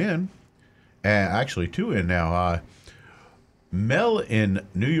new one in. Actually, two in now. Mel in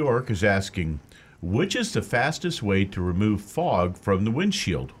New York is asking, which is the fastest way to remove fog from the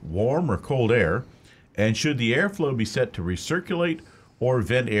windshield, warm or cold air? And should the airflow be set to recirculate or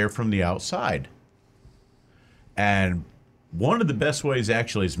vent air from the outside? And one of the best ways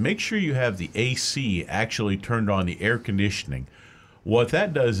actually is make sure you have the AC actually turned on, the air conditioning. What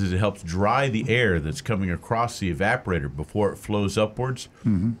that does is it helps dry the air that's coming across the evaporator before it flows upwards.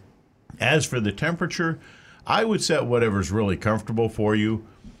 As for the temperature, I would set whatever's really comfortable for you.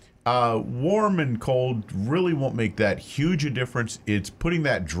 Warm and cold really won't make that huge a difference. It's putting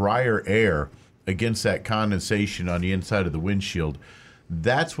that drier air against that condensation on the inside of the windshield.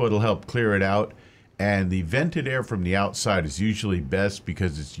 That's what'll help clear it out. And the vented air from the outside is usually best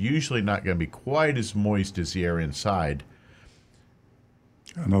because it's usually not going to be quite as moist as the air inside.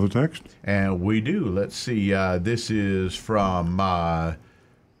 Another text? And we do. Let's see. This is from, well,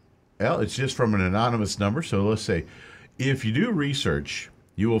 it's just from an anonymous number. So let's say, if you do research,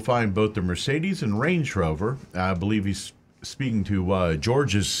 you will find both the Mercedes and Range Rover. I believe he's speaking to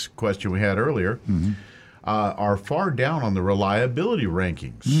George's question we had earlier. are far down on the reliability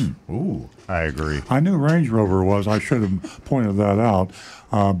rankings. Ooh. I agree. I knew Range Rover was. I should have pointed that out.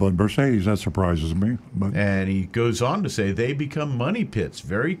 But Mercedes, that surprises me. But And he goes on to say they become money pits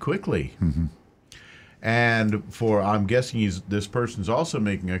very quickly. And I'm guessing this person's also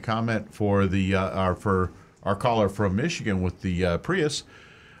making a comment for our caller from Michigan with the Prius.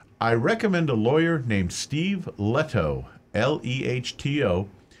 I recommend a lawyer named Steve Leto, Lehto.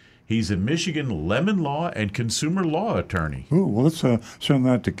 He's a Michigan lemon law and consumer law attorney. ooh, well, let's send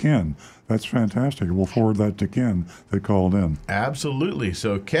that to Ken. That's fantastic. We'll forward that to Ken that called in. Absolutely.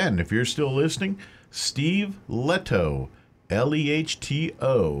 So, Ken, if you're still listening, Steve Leto,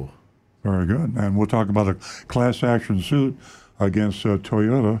 Lehto. Very good. And we'll talk about a class action suit against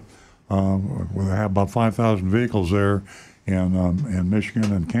Toyota. Where they have about 5,000 vehicles there in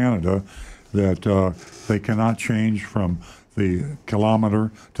Michigan and Canada that they cannot change from the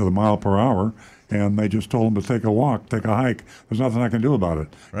kilometer to the mile per hour, and they just told them to take a walk, take a hike. There's nothing I can do about it.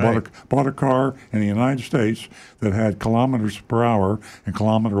 Right. Bought a car in the United States that had kilometers per hour and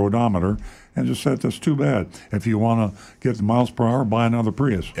kilometer odometer, and just said that's too bad. If you want to get the miles per hour, buy another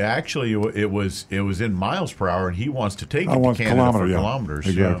Prius. Actually, it was in miles per hour, and he wants to take it I to want Canada for yeah. kilometers.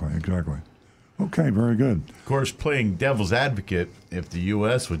 Exactly. Okay, very good. Of course, playing devil's advocate, if the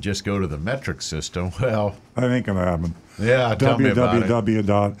U.S. would just go to the metric system, well, That ain't going to happen. yeah, tell me about it.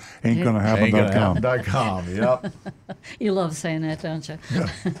 www.ain'tgonnahappen.com. Yep. You love saying that, don't you?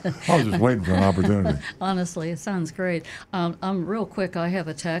 I was just waiting for an opportunity. Honestly, it sounds great. Real quick, I have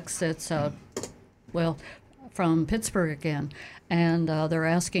a text that's, from Pittsburgh again, and they're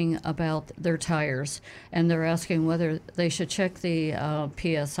asking about their tires, and they're asking whether they should check the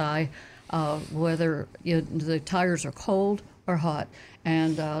PSI, whether the tires are cold or hot.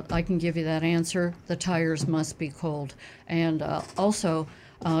 And I can give you that answer. The tires must be cold. And also,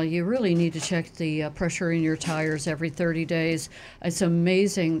 you really need to check the pressure in your tires every 30 days. It's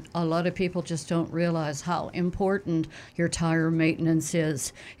amazing. A lot of people just don't realize how important your tire maintenance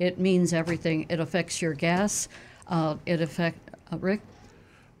is. It means everything. It affects your gas. Rick?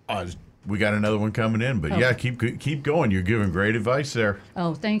 We got another one coming in, but yeah, keep going. You're giving great advice there.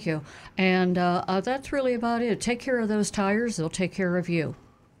 Oh, thank you. And that's really about it. Take care of those tires. They'll take care of you.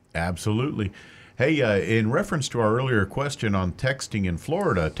 Absolutely. Hey, in reference to our earlier question on texting in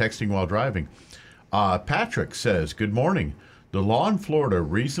Florida, texting while driving, Patrick says, good morning. The law in Florida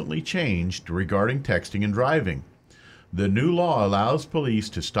recently changed regarding texting and driving. The new law allows police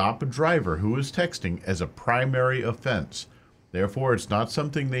to stop a driver who is texting as a primary offense. Therefore, it's not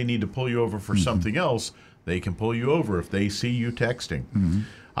something they need to pull you over for something else. They can pull you over if they see you texting.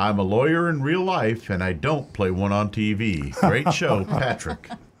 I'm a lawyer in real life, and I don't play one on TV. Great show, Patrick.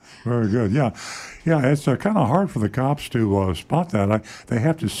 Very good. Yeah. It's kind of hard for the cops to spot that. They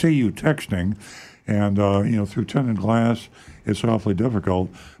have to see you texting, and through tinted glass, it's awfully difficult.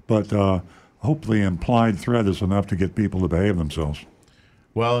 But hopefully, implied threat is enough to get people to behave themselves.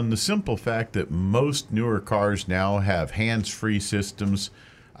 Well, and the simple fact that most newer cars now have hands-free systems.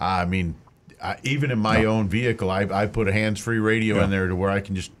 I mean, even in my own vehicle, I put a hands-free radio in there to where I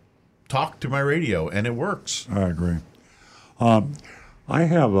can just talk to my radio, and it works. I agree. I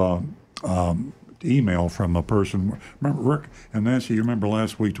have an email from a person. Remember, Rick and Nancy, you remember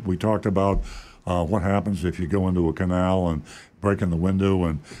last week we talked about what happens if you go into a canal and break in the window,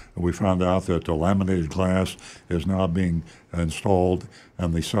 and we found out that the laminated glass is now being installed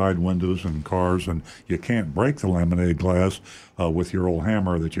on the side windows and cars, and you can't break the laminated glass with your old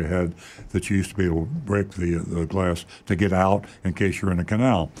hammer that you had, that you used to be able to break the glass to get out in case you're in a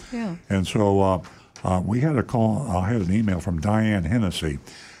canal. Yeah. And so we had a call. I had an email from Diane Hennessy,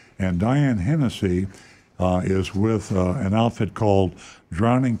 and Diane Hennessy is with an outfit called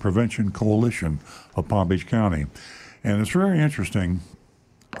Drowning Prevention Coalition of Palm Beach County. And it's very interesting.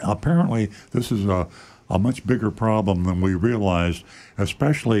 Apparently, this is a much bigger problem than we realized,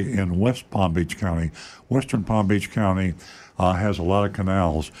 especially in West Palm Beach County. Western Palm Beach County has a lot of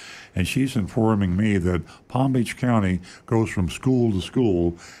canals, and she's informing me that Palm Beach County goes from school to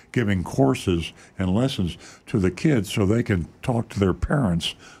school giving courses and lessons to the kids so they can talk to their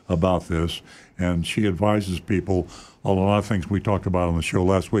parents about this. And she advises people on a lot of things we talked about on the show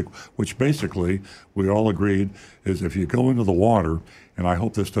last week, which basically we all agreed is if you go into the water, and I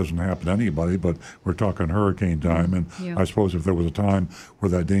hope this doesn't happen to anybody, but we're talking hurricane time, and I suppose if there was a time where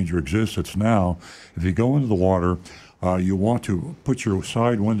that danger exists, it's now. If you go into the water, you want to put your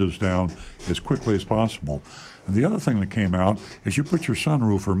side windows down as quickly as possible. And the other thing that came out is you put your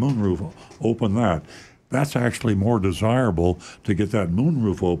sunroof or moonroof open that. That's actually more desirable to get that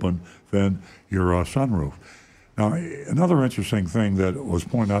moonroof open than your sunroof. Now, another interesting thing that was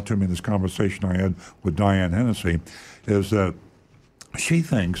pointed out to me in this conversation I had with Diane Hennessy is that she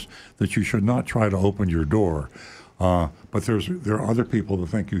thinks that you should not try to open your door, but there are other people that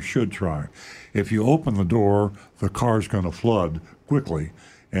think you should try. If you open the door, the car's going to flood quickly,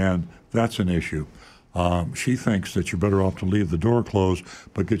 and that's an issue. She thinks that you're better off to leave the door closed,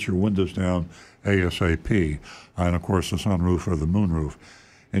 but get your windows down ASAP, and of course the sunroof or the moonroof.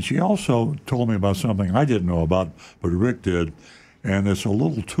 And she also told me about something I didn't know about, but Rick did, and it's a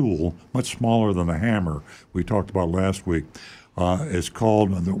little tool, much smaller than the hammer we talked about last week. It's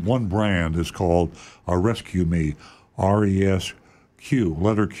called, the one brand is called Rescue Me, R-E-S-Q,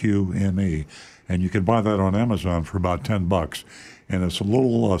 letter Q-M-E, and you can buy that on Amazon for about $10. And it's a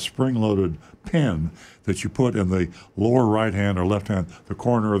little spring-loaded pin that you put in the lower right hand or left hand, the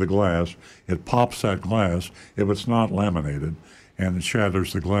corner of the glass. It pops that glass if it's not laminated, and it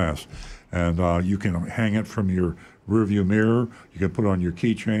shatters the glass. And you can hang it from your rearview mirror. You can put it on your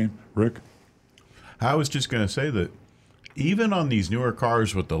keychain. Rick? I was just going to say that even on these newer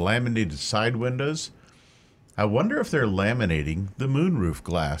cars with the laminated side windows, I wonder if they're laminating the moonroof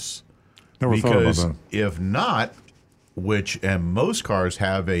glass. Never thought about Because that. if not, and most cars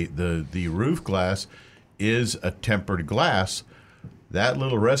have the roof glass is a tempered glass, that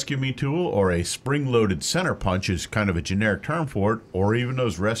little Rescue Me tool or a spring-loaded center punch is kind of a generic term for it, or even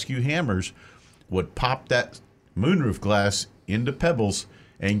those rescue hammers would pop that moonroof glass into pebbles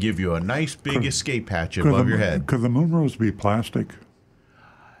and give you a nice big escape hatch above your head. Could the moonroofs be plastic?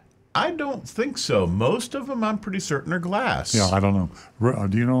 I don't think so. Most of them, I'm pretty certain, are glass. Yeah, I don't know.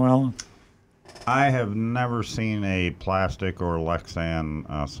 Do you know, Alan? I have never seen a plastic or Lexan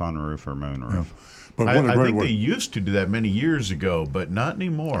sunroof or moonroof. Yeah. But I what a great think way. they used to do that many years ago, but not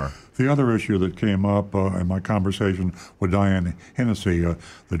anymore. The other issue that came up in my conversation with Diane Hennessy,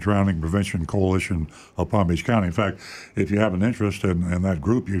 the Drowning Prevention Coalition of Palm Beach County. In fact, if you have an interest in that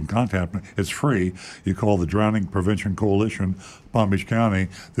group, you can contact me. It's free. You call the Drowning Prevention Coalition Palm Beach County.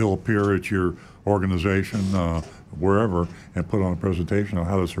 They'll appear at your organization, wherever, and put on a presentation on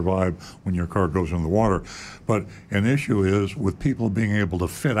how to survive when your car goes in the water. But an issue is with people being able to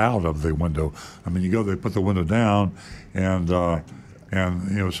fit out of the window. I mean, they put the window down, and some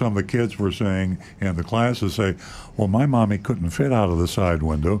of the kids were saying, and the classes say, well, my mommy couldn't fit out of the side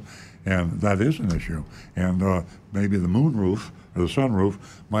window, and that is an issue. And maybe the moonroof or the sunroof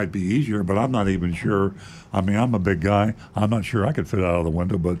might be easier, but I'm not even sure. I mean, I'm a big guy. I'm not sure I could fit out of the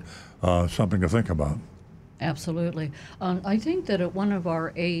window, but something to think about. Absolutely. I think that at one of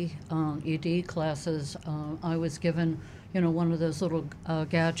our AED classes, I was given, one of those little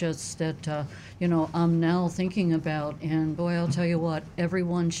gadgets that, I'm now thinking about. And boy, I'll tell you what,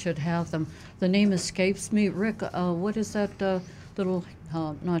 everyone should have them. The name escapes me. Rick, what is that little,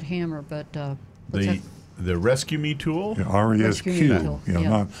 not hammer, but what's that? The Rescue Me tool? Yeah, R-E-S-Q.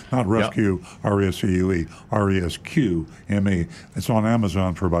 Yeah. Not rescue, R-E-S-C-U-E, R-E-S-Q-M-E. It's on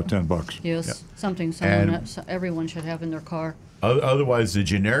Amazon for about $10. Yes, something everyone should have in their car. Otherwise, the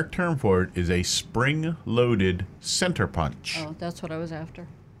generic term for it is a spring-loaded center punch. Oh, that's what I was after.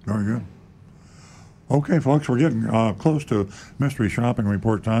 Very good. Okay, folks, we're getting close to Mystery Shopping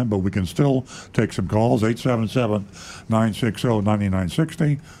Report time, but we can still take some calls.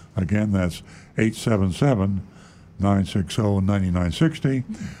 877-960-9960. Again, that's 877-960-9960.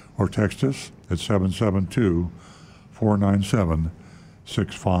 Or text us at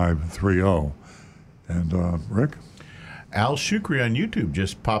 772-497-6530. And Rick? Al Shukri on YouTube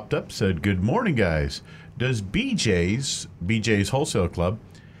just popped up, said, good morning, guys. Does BJ's Wholesale Club,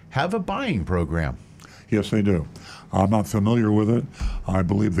 have a buying program? Yes, they do. I'm not familiar with it. I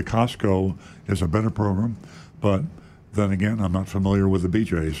believe the Costco is a better program, but then again, I'm not familiar with the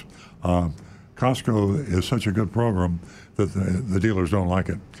BJ's. Costco is such a good program that the dealers don't like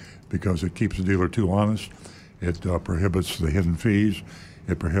it because it keeps the dealer too honest. It prohibits the hidden fees.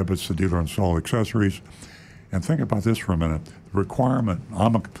 It prohibits the dealer installed accessories. And think about this for a minute. The requirement,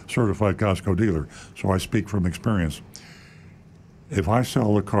 I'm a certified Costco dealer, so I speak from experience. If I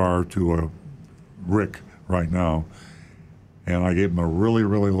sell a car to a Rick right now, and I gave him a really,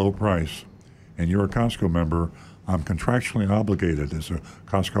 really low price, and you're a Costco member, I'm contractually obligated as a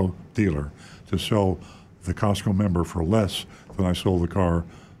Costco dealer to sell the Costco member for less than I sold the car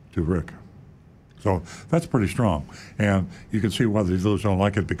to Rick. So that's pretty strong. And you can see why the dealers don't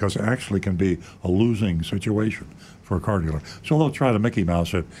like it because it actually can be a losing situation for a car dealer. So they'll try to Mickey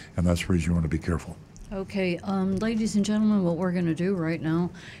Mouse it, and that's the reason you want to be careful. Okay, ladies and gentlemen, what we're going to do right now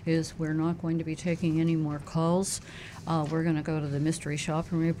is we're not going to be taking any more calls. We're going to go to the mystery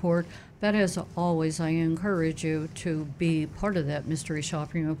shopping report. But as always, I encourage you to be part of that mystery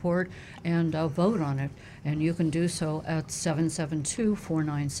shopping report and vote on it. And you can do so at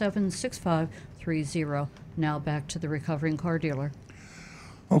 772-497-6530. Now back to the recovering car dealer.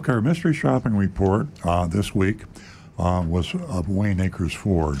 Okay, our mystery shopping report this week was of Wayne Akers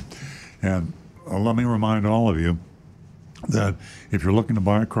Ford. And let me remind all of you that if you're looking to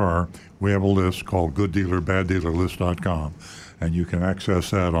buy a car, we have a list called gooddealerbaddealerlist.com, and you can access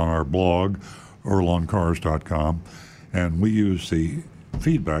that on our blog, earloncars.com, and we use the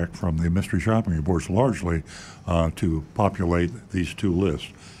feedback from the mystery shopping reports largely to populate these two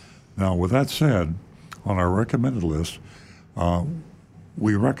lists. Now, with that said, on our recommended list,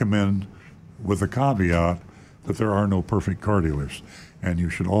 we recommend with the caveat that there are no perfect car dealers, and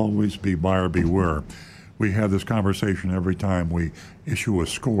you should always be buyer beware. We have this conversation every time we issue a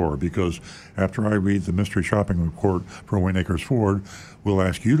score, because after I read the mystery shopping report for Wayne Akers Ford, we'll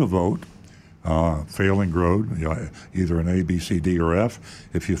ask you to vote, failing grade, either an A, B, C, D, or F.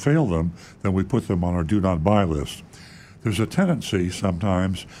 If you fail them, then we put them on our do not buy list. There's a tendency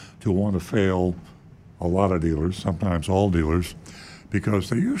sometimes to want to fail a lot of dealers, sometimes all dealers, because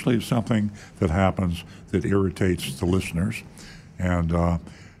there usually is something that happens that irritates the listeners. And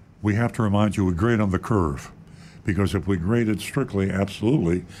we have to remind you, we grade on the curve, because if we graded strictly,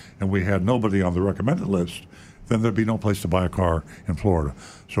 absolutely, and we had nobody on the recommended list, then there'd be no place to buy a car in Florida.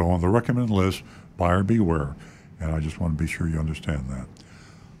 So on the recommended list, buyer beware. And I just want to be sure you understand that.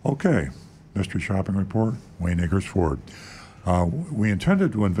 Okay, mystery shopping report, Wayne Akers Ford. We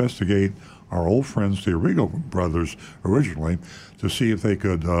intended to investigate our old friends, the Arrigo brothers, originally, to see if they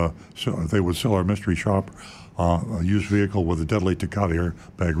could, if they would sell our mystery shop a used vehicle with a deadly Takata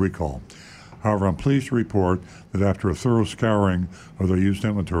airbag recall. However, I'm pleased to report that after a thorough scouring of their used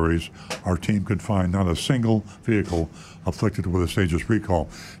inventories, our team could find not a single vehicle afflicted with a stageless recall.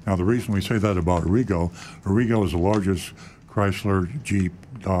 Now, the reason we say that about Arrigo is the largest Chrysler, Jeep,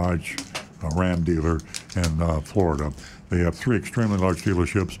 Dodge, Ram dealer in Florida. They have three extremely large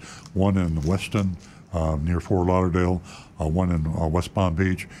dealerships, one in Weston, near Fort Lauderdale, one in West Palm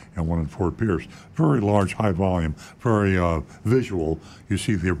Beach, and one in Fort Pierce. Very large, high volume, very visual. You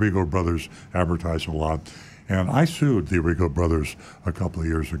see the Arrigo brothers advertise a lot. And I sued the Arrigo brothers a couple of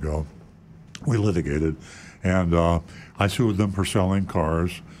years ago. We litigated, and I sued them for selling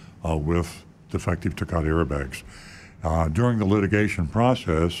cars with defective Takata airbags. During the litigation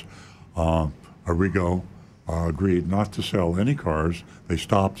process, Arrigo agreed not to sell any cars. They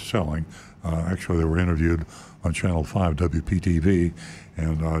stopped selling. Actually, they were interviewed on Channel 5 WPTV,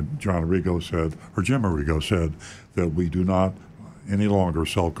 and Jim Arrigo said that we do not any longer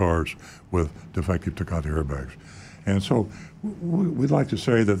sell cars with defective Takata airbags. And so we'd like to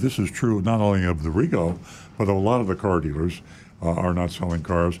say that this is true not only of the Arrigo, but a lot of the car dealers are not selling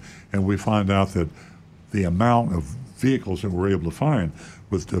cars, and we find out that the amount of vehicles that we're able to find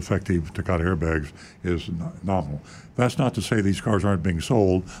with defective Takata airbags is nominal. That's not to say these cars aren't being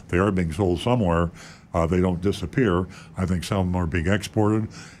sold. They are being sold somewhere. They don't disappear. I think some of them are being exported,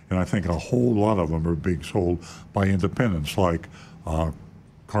 and I think a whole lot of them are being sold by independents like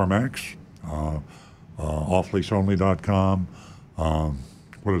CarMax, offleaseonly.com.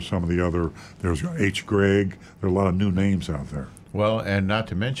 What are some of the other? There's H. Gregg. There are a lot of new names out there. Well, and not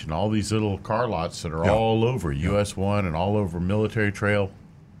to mention all these little car lots that are all over US 1 and all over Military Trail.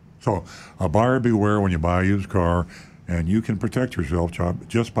 So buyer beware when you buy a used car, and you can protect yourself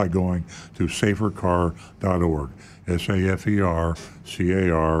just by going to safercar.org,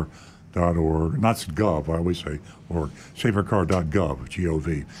 SAFERCAR.org, not gov, I always say org, safercar.gov,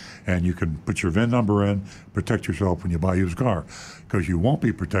 G-O-V. And you can put your VIN number in, protect yourself when you buy a used car, because you won't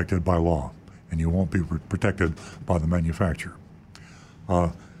be protected by law, and you won't be protected by the manufacturer.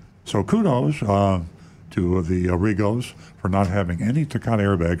 So kudos to the Arrigos for not having any Takata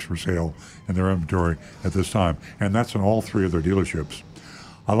airbags for sale in their inventory at this time, and that's in all three of their dealerships.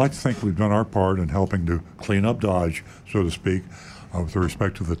 I like to think we've done our part in helping to clean up Dodge, so to speak, with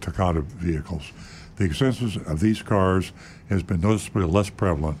respect to the Takata vehicles. The existence of these cars has been noticeably less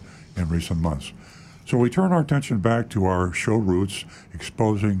prevalent in recent months. So we turn our attention back to our show roots,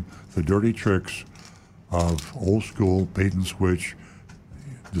 exposing the dirty tricks of old school bait and switch,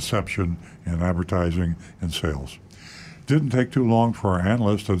 deception in advertising and sales. Didn't take too long for our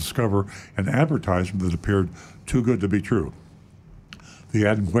analysts to discover an advertisement that appeared too good to be true. The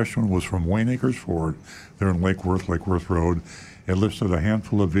ad in question was from Wayne Akers Ford. They're in Lake Worth Road. It listed a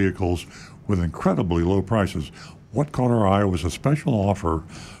handful of vehicles with incredibly low prices. What caught our eye was a special offer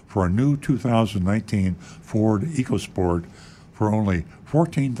for a new 2019 Ford EcoSport for only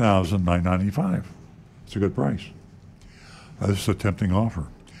 $14,995. It's a good price. This is a tempting offer.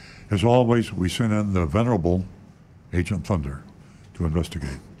 As always, we sent in the venerable Agent Thunder to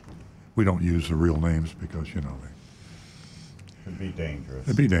investigate. We don't use the real names because, you know, Could be dangerous.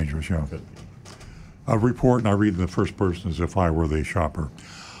 it'd be dangerous, yeah. Could be. A report, and I read in the first person as if I were the shopper.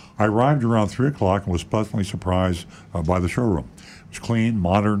 I arrived around 3 o'clock and was pleasantly surprised by the showroom. It was clean,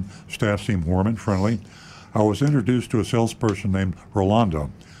 modern, staff seemed warm and friendly. I was introduced to a salesperson named Rolando.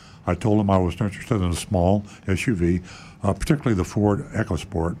 I told him I was interested in a small SUV, particularly the Ford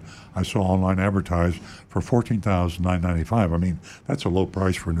EcoSport. I saw online advertised for $14,995. I mean, that's a low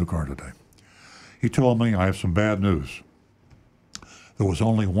price for a new car today. He told me, I have some bad news. There was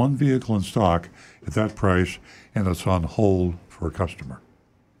only one vehicle in stock at that price, and it's on hold for a customer.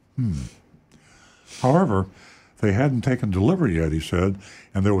 However, they hadn't taken delivery yet, he said,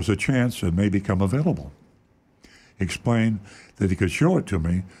 and there was a chance it may become available. He explained that he could show it to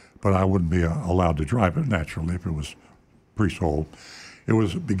me, but I wouldn't be allowed to drive it, naturally, if it was pre-sold. It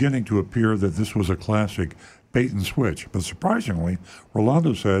was beginning to appear that this was a classic bait and switch, but surprisingly,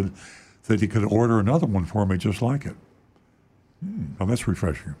 Rolando said that he could order another one for me just like it. Now, that's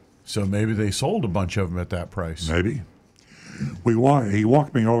refreshing. So maybe they sold a bunch of them at that price. Maybe. He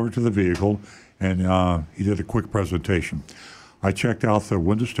walked me over to the vehicle, and he did a quick presentation. I checked out the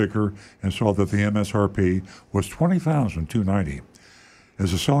window sticker and saw that the MSRP was $20,290.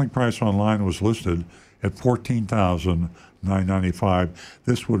 As the selling price online was listed at $14,995,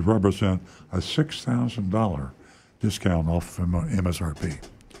 this would represent a $6,000 discount off MSRP.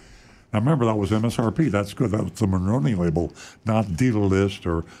 Now remember, that was MSRP. That's good. That was the Monroney label, not dealer list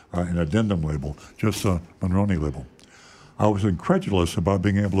or an addendum label, just a Monroney label. I was incredulous about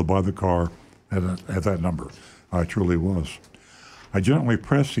being able to buy the car at that number. I truly was. I gently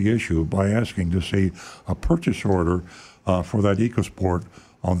pressed the issue by asking to see a purchase order for that EcoSport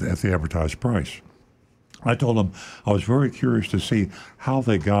at the advertised price. I told him I was very curious to see how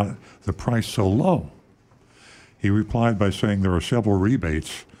they got the price so low. He replied by saying there are several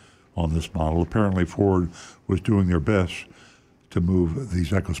rebates on this model. Apparently Ford was doing their best to move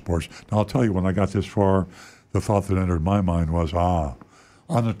these EcoSports. Now I'll tell you, when I got this far, the thought that entered my mind was,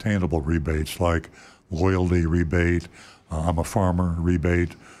 unattainable rebates like loyalty rebate, I'm a farmer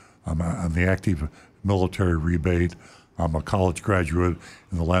rebate, I'm the active military rebate, I'm a college graduate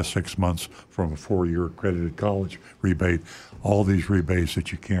in the last 6 months from a 4-year accredited college rebate, all these rebates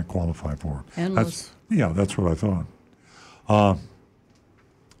that you can't qualify for. Endless. That's what I thought.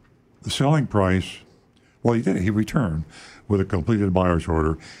 The selling price, well, he returned with a completed buyer's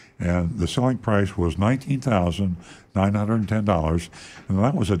order, and the selling price was $19,910, and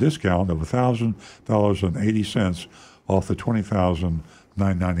that was a discount of $1,000.80 off the $20,990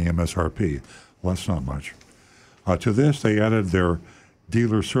 MSRP. Well, that's not much. To this, they added their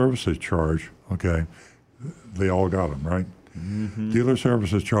dealer services charge. Okay, they all got them, right? Mm-hmm. Dealer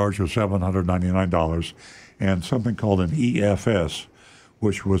services charge was $799, and something called an EFS,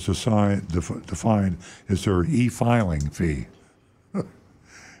 which was defined as their e-filing fee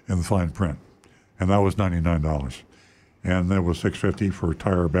in the fine print, and that was $99. And there was $650 for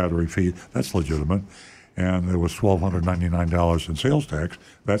tire battery fee. That's legitimate. And there was $1,299 in sales tax.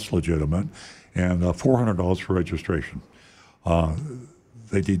 That's legitimate. And $400 for registration.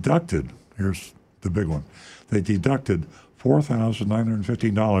 They deducted, here's the big one, they deducted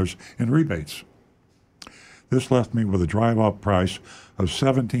 $4,915 in rebates. This left me with a drive-up price of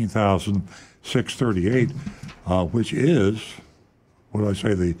 $17,638, which is, what did I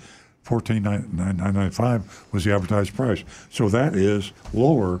say, the $14,995 was the advertised price. So that is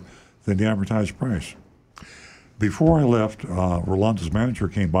lower than the advertised price. Before I left, Rolando's manager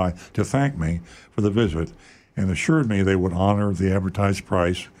came by to thank me for the visit and assured me they would honor the advertised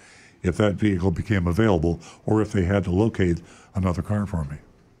price if that vehicle became available or if they had to locate another car for me.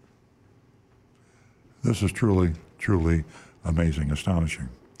 This is truly, truly amazing, astonishing.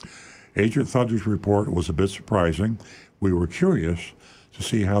 Agent Thunder's report was a bit surprising. We were curious to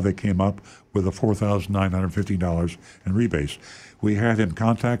see how they came up with the $4,950 in rebates. We had him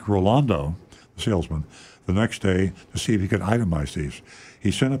contact Rolando, the salesman, the next day to see if he could itemize these.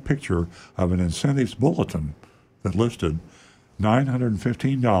 He sent a picture of an incentives bulletin that listed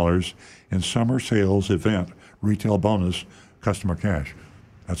 $915 in summer sales event retail bonus customer cash.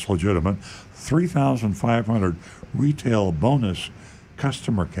 That's legitimate. $3,500 retail bonus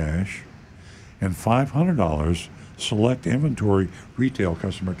customer cash and $500 select inventory retail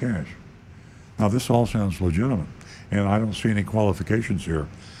customer cash. Now this all sounds legitimate, and I don't see any qualifications here.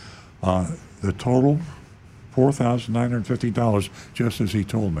 The total $4,950, just as he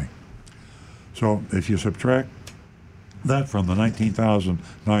told me. So if you subtract that from the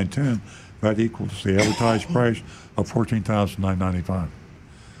 $19,910, that equals the advertised price of $14,995.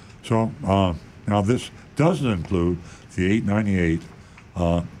 So now this doesn't include the $898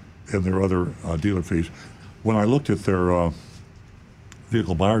 and their other dealer fees. When I looked at their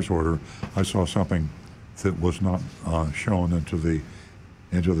vehicle buyer's order, I saw something that was not shown into the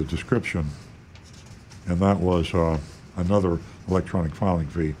description, and that was another electronic filing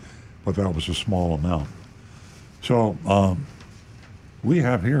fee, but that was a small amount. So we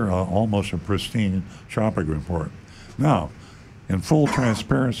have here almost a pristine shopping report. Now, in full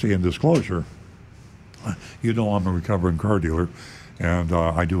transparency and disclosure, you know I'm a recovering car dealer, and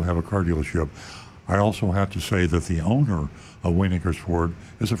I do have a car dealership. I also have to say that the owner of Wayne Akers Ford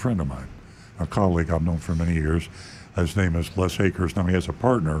is a friend of mine, a colleague I've known for many years. His name is Les Akers. Now, he has a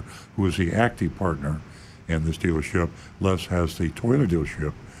partner who is the active partner in this dealership. Les has the Toyota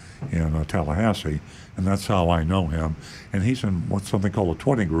dealership in Tallahassee, and that's how I know him. And he's in what's something called a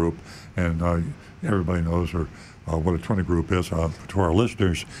 20 group, and everybody knows what a 20 group is. To our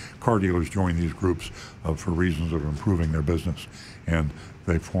listeners, car dealers join these groups for reasons of improving their business, and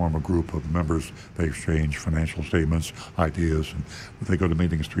they form a group of members. They exchange financial statements, ideas, and they go to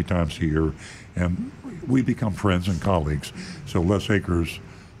meetings 3 times a year, and we become friends and colleagues. So Les Akers,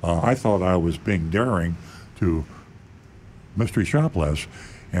 I thought I was being daring to mystery shop Les,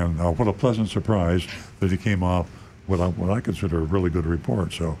 and what a pleasant surprise that he came off with what I consider a really good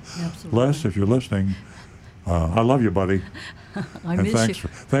report. So, absolutely. Les, if you're listening, I love you, buddy. I and miss you.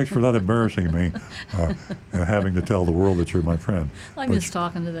 Thanks for not embarrassing me and having to tell the world that you're my friend. I miss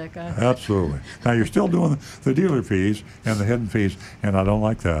talking to that guy. Absolutely. Now, you're still doing the dealer fees and the hidden fees, and I don't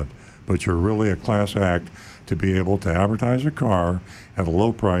like that. But you're really a class act to be able to advertise a car at a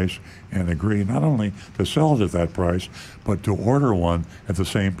low price and agree not only to sell it at that price, but to order one at the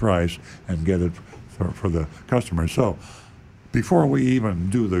same price and get it for the customer. So before we even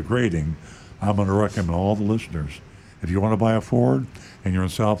do the grading, I'm going to recommend all the listeners, if you want to buy a Ford and you're in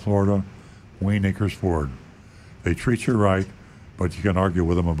South Florida, Wayne Akers Ford. They treat you right, but you can argue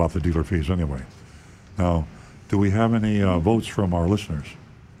with them about the dealer fees anyway. Now, do we have any votes from our listeners?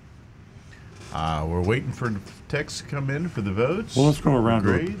 We're waiting for texts to come in for the votes. Well, let's go around.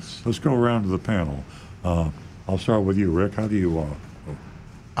 Let's go around to the panel. I'll start with you, Rick. How do you vote?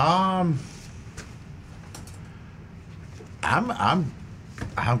 I'm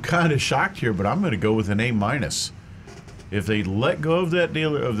kind of shocked here, but I'm going to go with an A minus. If they let go of the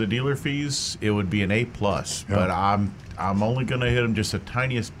dealer fees, it would be an A plus. Yeah. But I'm only going to hit them just a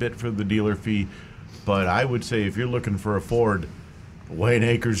tiniest bit for the dealer fee. But I would say if you're looking for a Ford, Wayne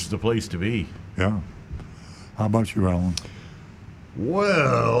Akers is the place to be. Yeah. How about you, Alan?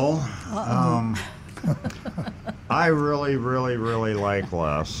 Well, I really, really, really like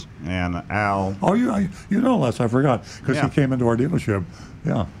Les and Al. Oh, you know Les, I forgot, because he came into our dealership.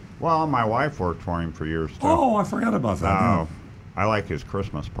 Yeah. Well, my wife worked for him for years, too. Oh, I forgot about that. Yeah. I like his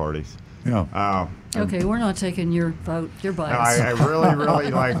Christmas parties. Yeah. Okay, we're not taking your vote. You're biased. I really, really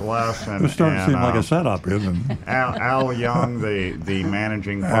like Les. And, it's starting to seem like a setup, isn't it? Al Young, the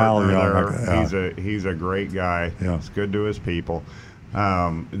managing partner there, he's a great guy. Yeah. He's good to his people.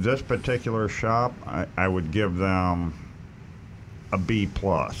 This particular shop, I would give them a B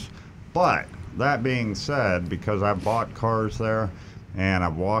plus. But that being said, because I've bought cars there and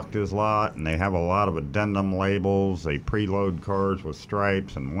I've walked his lot, and they have a lot of addendum labels. They preload cars with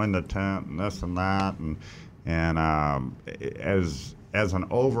stripes and window tint and this and that. And as an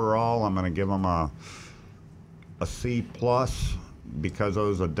overall, I'm going to give them a C plus because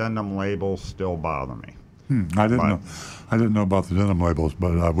those addendum labels still bother me. I didn't know about the denim labels,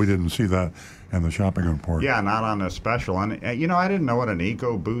 but we didn't see that in the shopping report. Yeah, not on the special. And I didn't know what an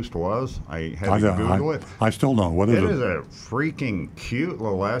EcoBoost was. I had to Google it. I still don't. What is it? It is a freaking cute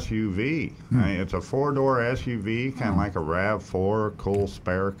little SUV. It's a 4-door SUV, kind of like a RAV4, cool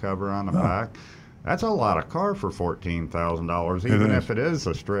spare cover on the back. That's a lot of car for $14,000, even if it is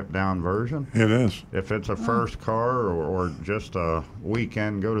a stripped-down version. It is. If it's a first car or just a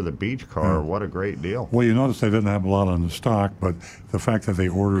weekend go-to-the-beach car, what a great deal. Well, you notice they didn't have a lot on the stock, but the fact that they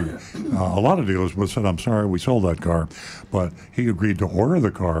ordered, a lot of dealers would have said, I'm sorry, we sold that car. But he agreed to order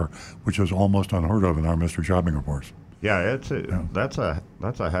the car, which is almost unheard of in our mystery shopping reports. Yeah, that's a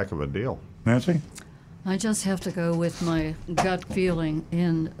heck of a deal. Nancy? I just have to go with my gut feeling,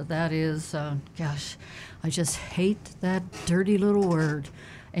 and that is, I just hate that dirty little word,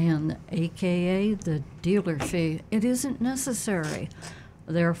 and AKA the dealer fee. It isn't necessary.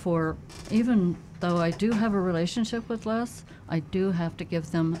 Therefore, even though I do have a relationship with Les, I do have to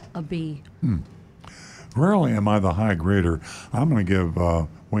give them a B. Rarely am I the high grader. I'm going to give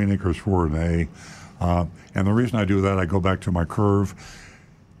Wayne Akers Ford an A. And the reason I do that, I go back to my curve.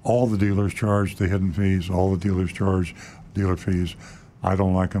 All the dealers charge the hidden fees. All the dealers charge dealer fees. I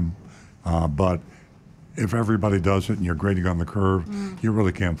don't like them. But if everybody does it and you're grading on the curve, you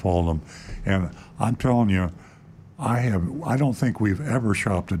really can't fault them. And I'm telling you, I don't think we've ever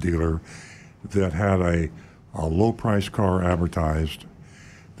shopped a dealer that had a low-price car advertised,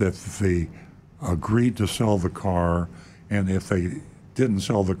 that they agreed to sell the car, and if they didn't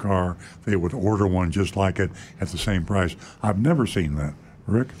sell the car, they would order one just like it at the same price. I've never seen that.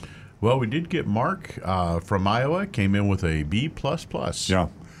 Rick? Well, we did get Mark from Iowa, came in with a B++. Yeah.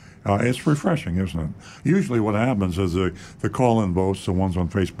 It's refreshing, isn't it? Usually what happens is the call-in votes, the ones on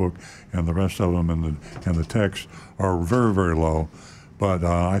Facebook, and the rest of them in the text are very, very low. But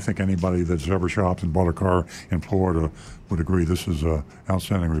I think anybody that's ever shopped and bought a car in Florida would agree this is an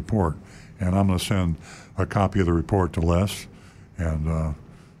outstanding report. And I'm going to send a copy of the report to Les, and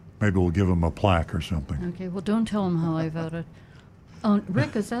maybe we'll give him a plaque or something. Okay, well, don't tell him how I voted.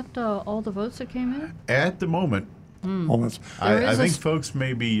 Rick, is that all the votes that came in? At the moment, Well, I think folks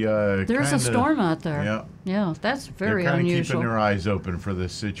may be there's a storm out there. Yeah, yeah, that's very they're unusual. Keeping their eyes open for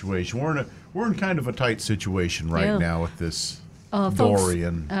this situation. We're in kind of a tight situation right now with this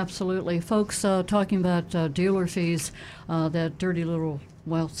Dorian. Absolutely, folks. Talking about dealer fees, that dirty little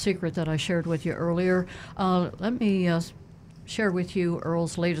secret that I shared with you earlier. Let me share with you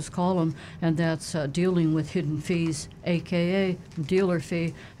Earl's latest column, and that's dealing with hidden fees, aka dealer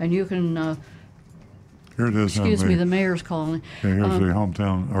fee, and you can. Here it is. Excuse me, the mayor's calling. Here's the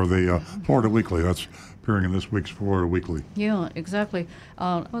hometown, or the Florida Weekly. That's appearing in this week's Florida Weekly. Yeah, exactly.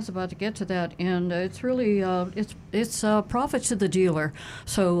 I was about to get to that, and it's really it's profit to the dealer.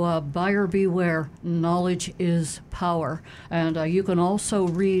 So buyer beware. Knowledge is power, and you can also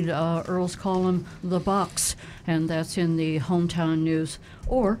read Earl's column, The Box, and that's in the Hometown News.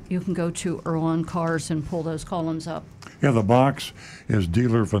 Or you can go to Earl on Cars and pull those columns up. Yeah, The Box is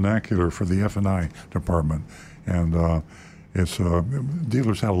dealer vernacular for the F&I department, and it's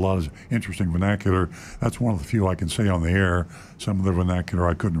dealers have a lot of interesting vernacular. That's one of the few I can say on the air. Some of the vernacular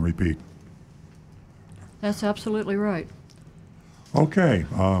I couldn't repeat. That's absolutely right. Okay,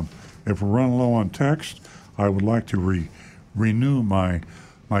 if we're running low on text, I would like to renew my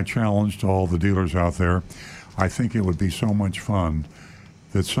challenge to all the dealers out there. I think it would be so much fun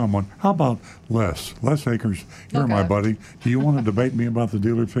that someone, how about Les Akers, you're my buddy. Do you want to debate me about the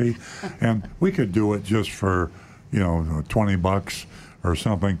dealer fee? And we could do it just for, $20 or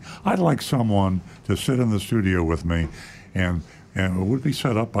something. I'd like someone to sit in the studio with me, and it would be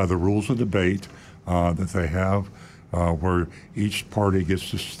set up by the rules of debate that they have, where each party gets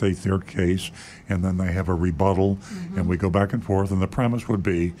to state their case, and then they have a rebuttal, and we go back and forth. And the premise would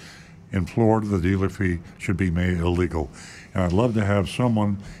be, in Florida, the dealer fee should be made illegal. And I'd love to have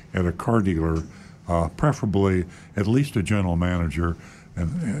someone at a car dealer, preferably at least a general manager,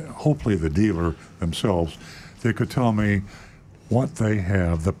 and hopefully the dealer themselves, they could tell me what they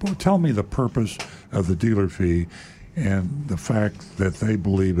have, tell me the purpose of the dealer fee and the fact that they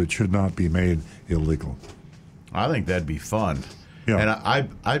believe it should not be made illegal. I think that'd be fun. Yeah. And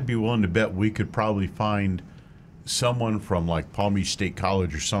I'd be willing to bet we could probably find someone from like Palm Beach State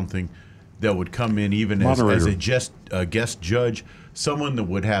College or something that would come in even as a guest judge, someone that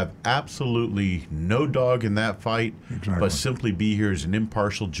would have absolutely no dog in that fight, but simply be here as an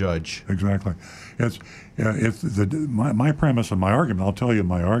impartial judge. Exactly. My premise and my argument, I'll tell you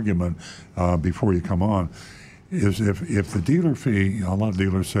my argument before you come on, is if the dealer fee, a lot of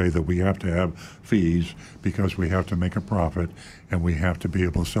dealers say that we have to have fees because we have to make a profit and we have to be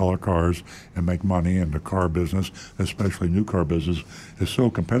able to sell our cars and make money, and the car business, especially new car business, is so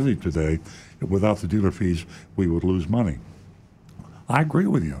competitive today that without the dealer fees we would lose money. I agree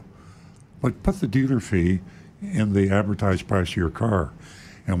with you, but put the dealer fee in the advertised price of your car.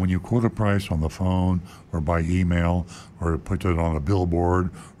 And when you quote a price on the phone or by email or put it on a billboard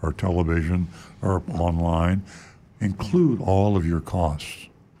or television or online, include all of your costs.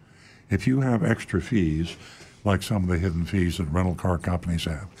 If you have extra fees, like some of the hidden fees that rental car companies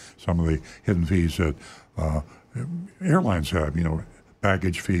have, some of the hidden fees that airlines have,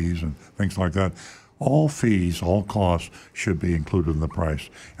 baggage fees and things like that, all fees, all costs should be included in the price.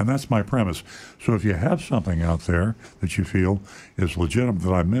 And that's my premise. So if you have something out there that you feel is legitimate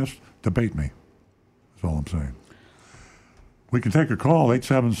that I missed, debate me. That's all I'm saying. We can take a call,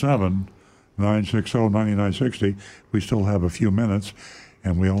 877-960-9960. We still have a few minutes.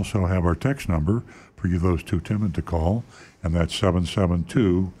 And we also have our text number for you, those too timid to call, and that's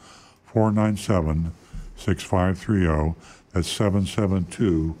 772-497-6530. That's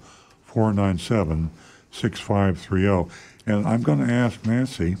 772-497-6530. 6530. And I'm going to ask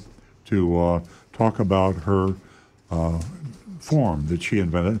Nancy to talk about her form that she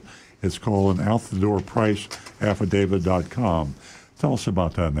invented. It's called an out-the-door-price-affidavit.com. Tell us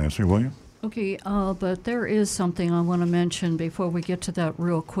about that, Nancy, will you? Okay, but there is something I want to mention before we get to that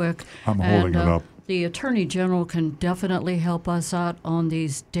real quick. I'm holding it up. The Attorney General can definitely help us out on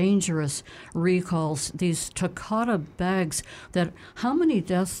these dangerous recalls, these Takata bags that, how many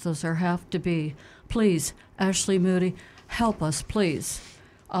deaths does there have to be? Please, Ashley Moody, help us, please.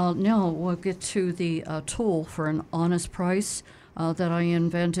 Now we'll get to the tool for an honest price that I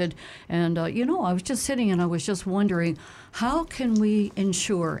invented. And, I was just sitting and I was just wondering, how can we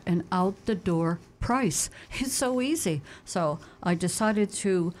ensure an out-the-door price? It's so easy. So I decided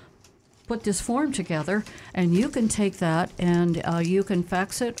to put this form together, and you can take that and you can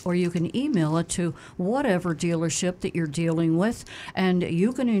fax it or you can email it to whatever dealership that you're dealing with, and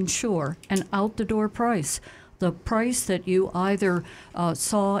you can ensure an out-the-door price. The price that you either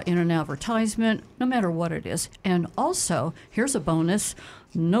saw in an advertisement, no matter what it is. And also, here's a bonus,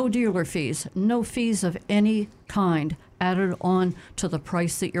 no dealer fees, no fees of any kind added on to the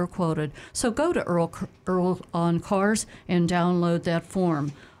price that you're quoted. So go to Earl on Cars and download that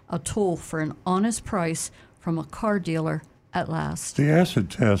form, a tool for an honest price from a car dealer at last. The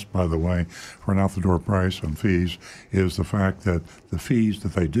acid test, by the way, for an out-the-door price on fees is the fact that the fees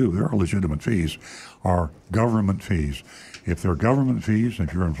that they do, they're legitimate fees, are government fees. If they're government fees,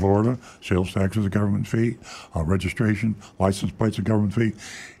 if you're in Florida, sales tax is a government fee, registration, license plate's a government fee.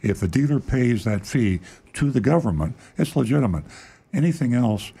 If the dealer pays that fee to the government, it's legitimate. Anything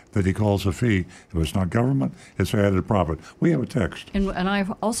else that he calls a fee, if it's not government, it's added profit. We have a text. And I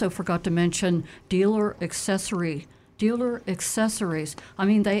also forgot to mention dealer accessories. I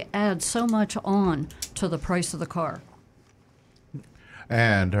mean, they add so much on to the price of the car.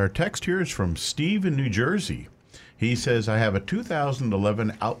 And our text here is from Steve in New Jersey. He says, I have a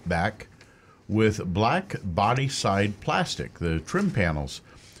 2011 Outback with black body side plastic, the trim panels.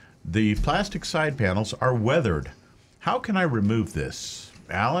 The plastic side panels are weathered. How can I remove this?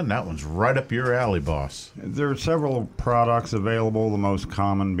 Alan, that one's right up your alley, boss. There are several products available, the most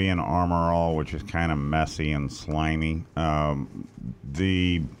common being Armor All, which is kind of messy and slimy. I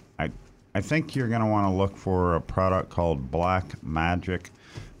think you're going to want to look for a product called Black Magic,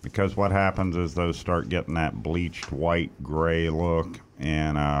 because what happens is those start getting that bleached white gray look,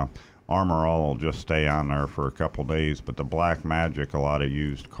 and Armor All will just stay on there for a couple days. But the Black Magic, a lot of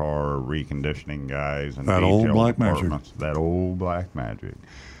used car reconditioning guys and that old Black Magic. That old Black Magic.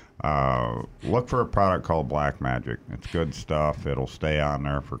 Look for a product called Black Magic. It's good stuff. It'll stay on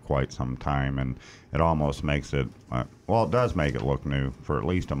there for quite some time, and it almost makes it, it does make it look new for at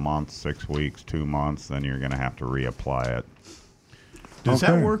least a month, 6 weeks, 2 months. Then you're going to have to reapply it. Does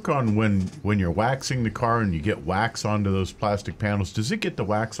that work on when you're waxing the car and you get wax onto those plastic panels? Does it get the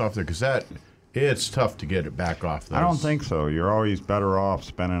wax off there? Because it's tough to get it back off those. I don't think so. You're always better off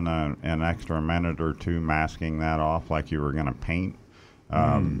spending an extra minute or two masking that off like you were going to paint,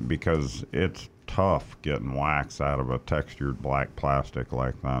 because it's tough getting wax out of a textured black plastic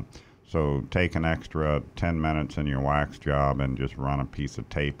like that. So take an extra 10 minutes in your wax job and just run a piece of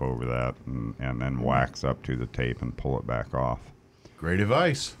tape over that and then wax up to the tape and pull it back off. Great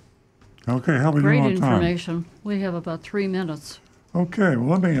advice. Okay, how are we Great doing on time? information. We have about 3 minutes. Okay,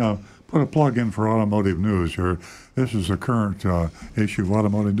 well, let me put a plug in for automotive news here. This is the current issue of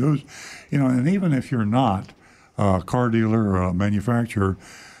automotive news. And even if you're not a car dealer or a manufacturer,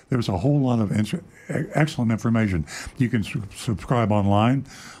 there's a whole lot of excellent information. You can subscribe online.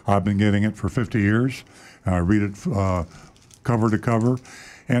 I've been getting it for 50 years. I read it cover to cover.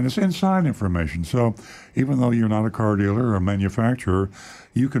 And it's inside information. So even though you're not a car dealer or a manufacturer,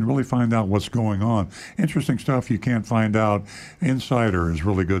 you can really find out what's going on. Interesting stuff you can't find out. Insider is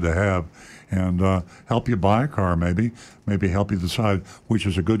really good to have and help you buy a car maybe help you decide which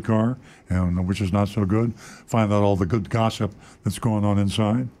is a good car and which is not so good. Find out all the good gossip that's going on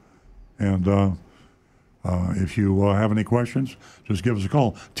inside. And if you have any questions, just give us a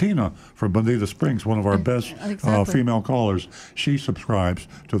call. Tina from Bonita Springs, one of our best female callers, she subscribes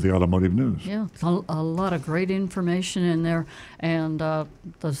to the Automotive News. Yeah, a lot of great information in there, and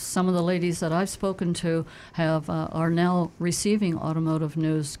some of the ladies that I've spoken to are now receiving Automotive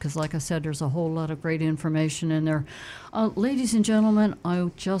News because, like I said, there's a whole lot of great information in there. Ladies and gentlemen, I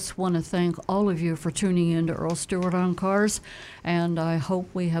just want to thank all of you for tuning in to Earl Stewart on Cars, and I hope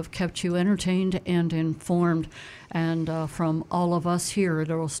we have kept you entertained and informed. And from all of us here at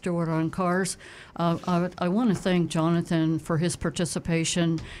Earl Stewart on Cars, I want to thank Jonathan for his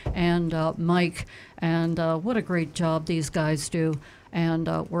participation and Mike, and what a great job these guys do. and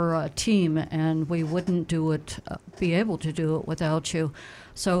we're a team, and we wouldn't be able to do it without you.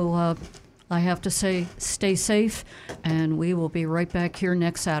 So I have to say, stay safe, and we will be right back here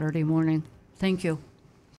next Saturday morning. Thank you.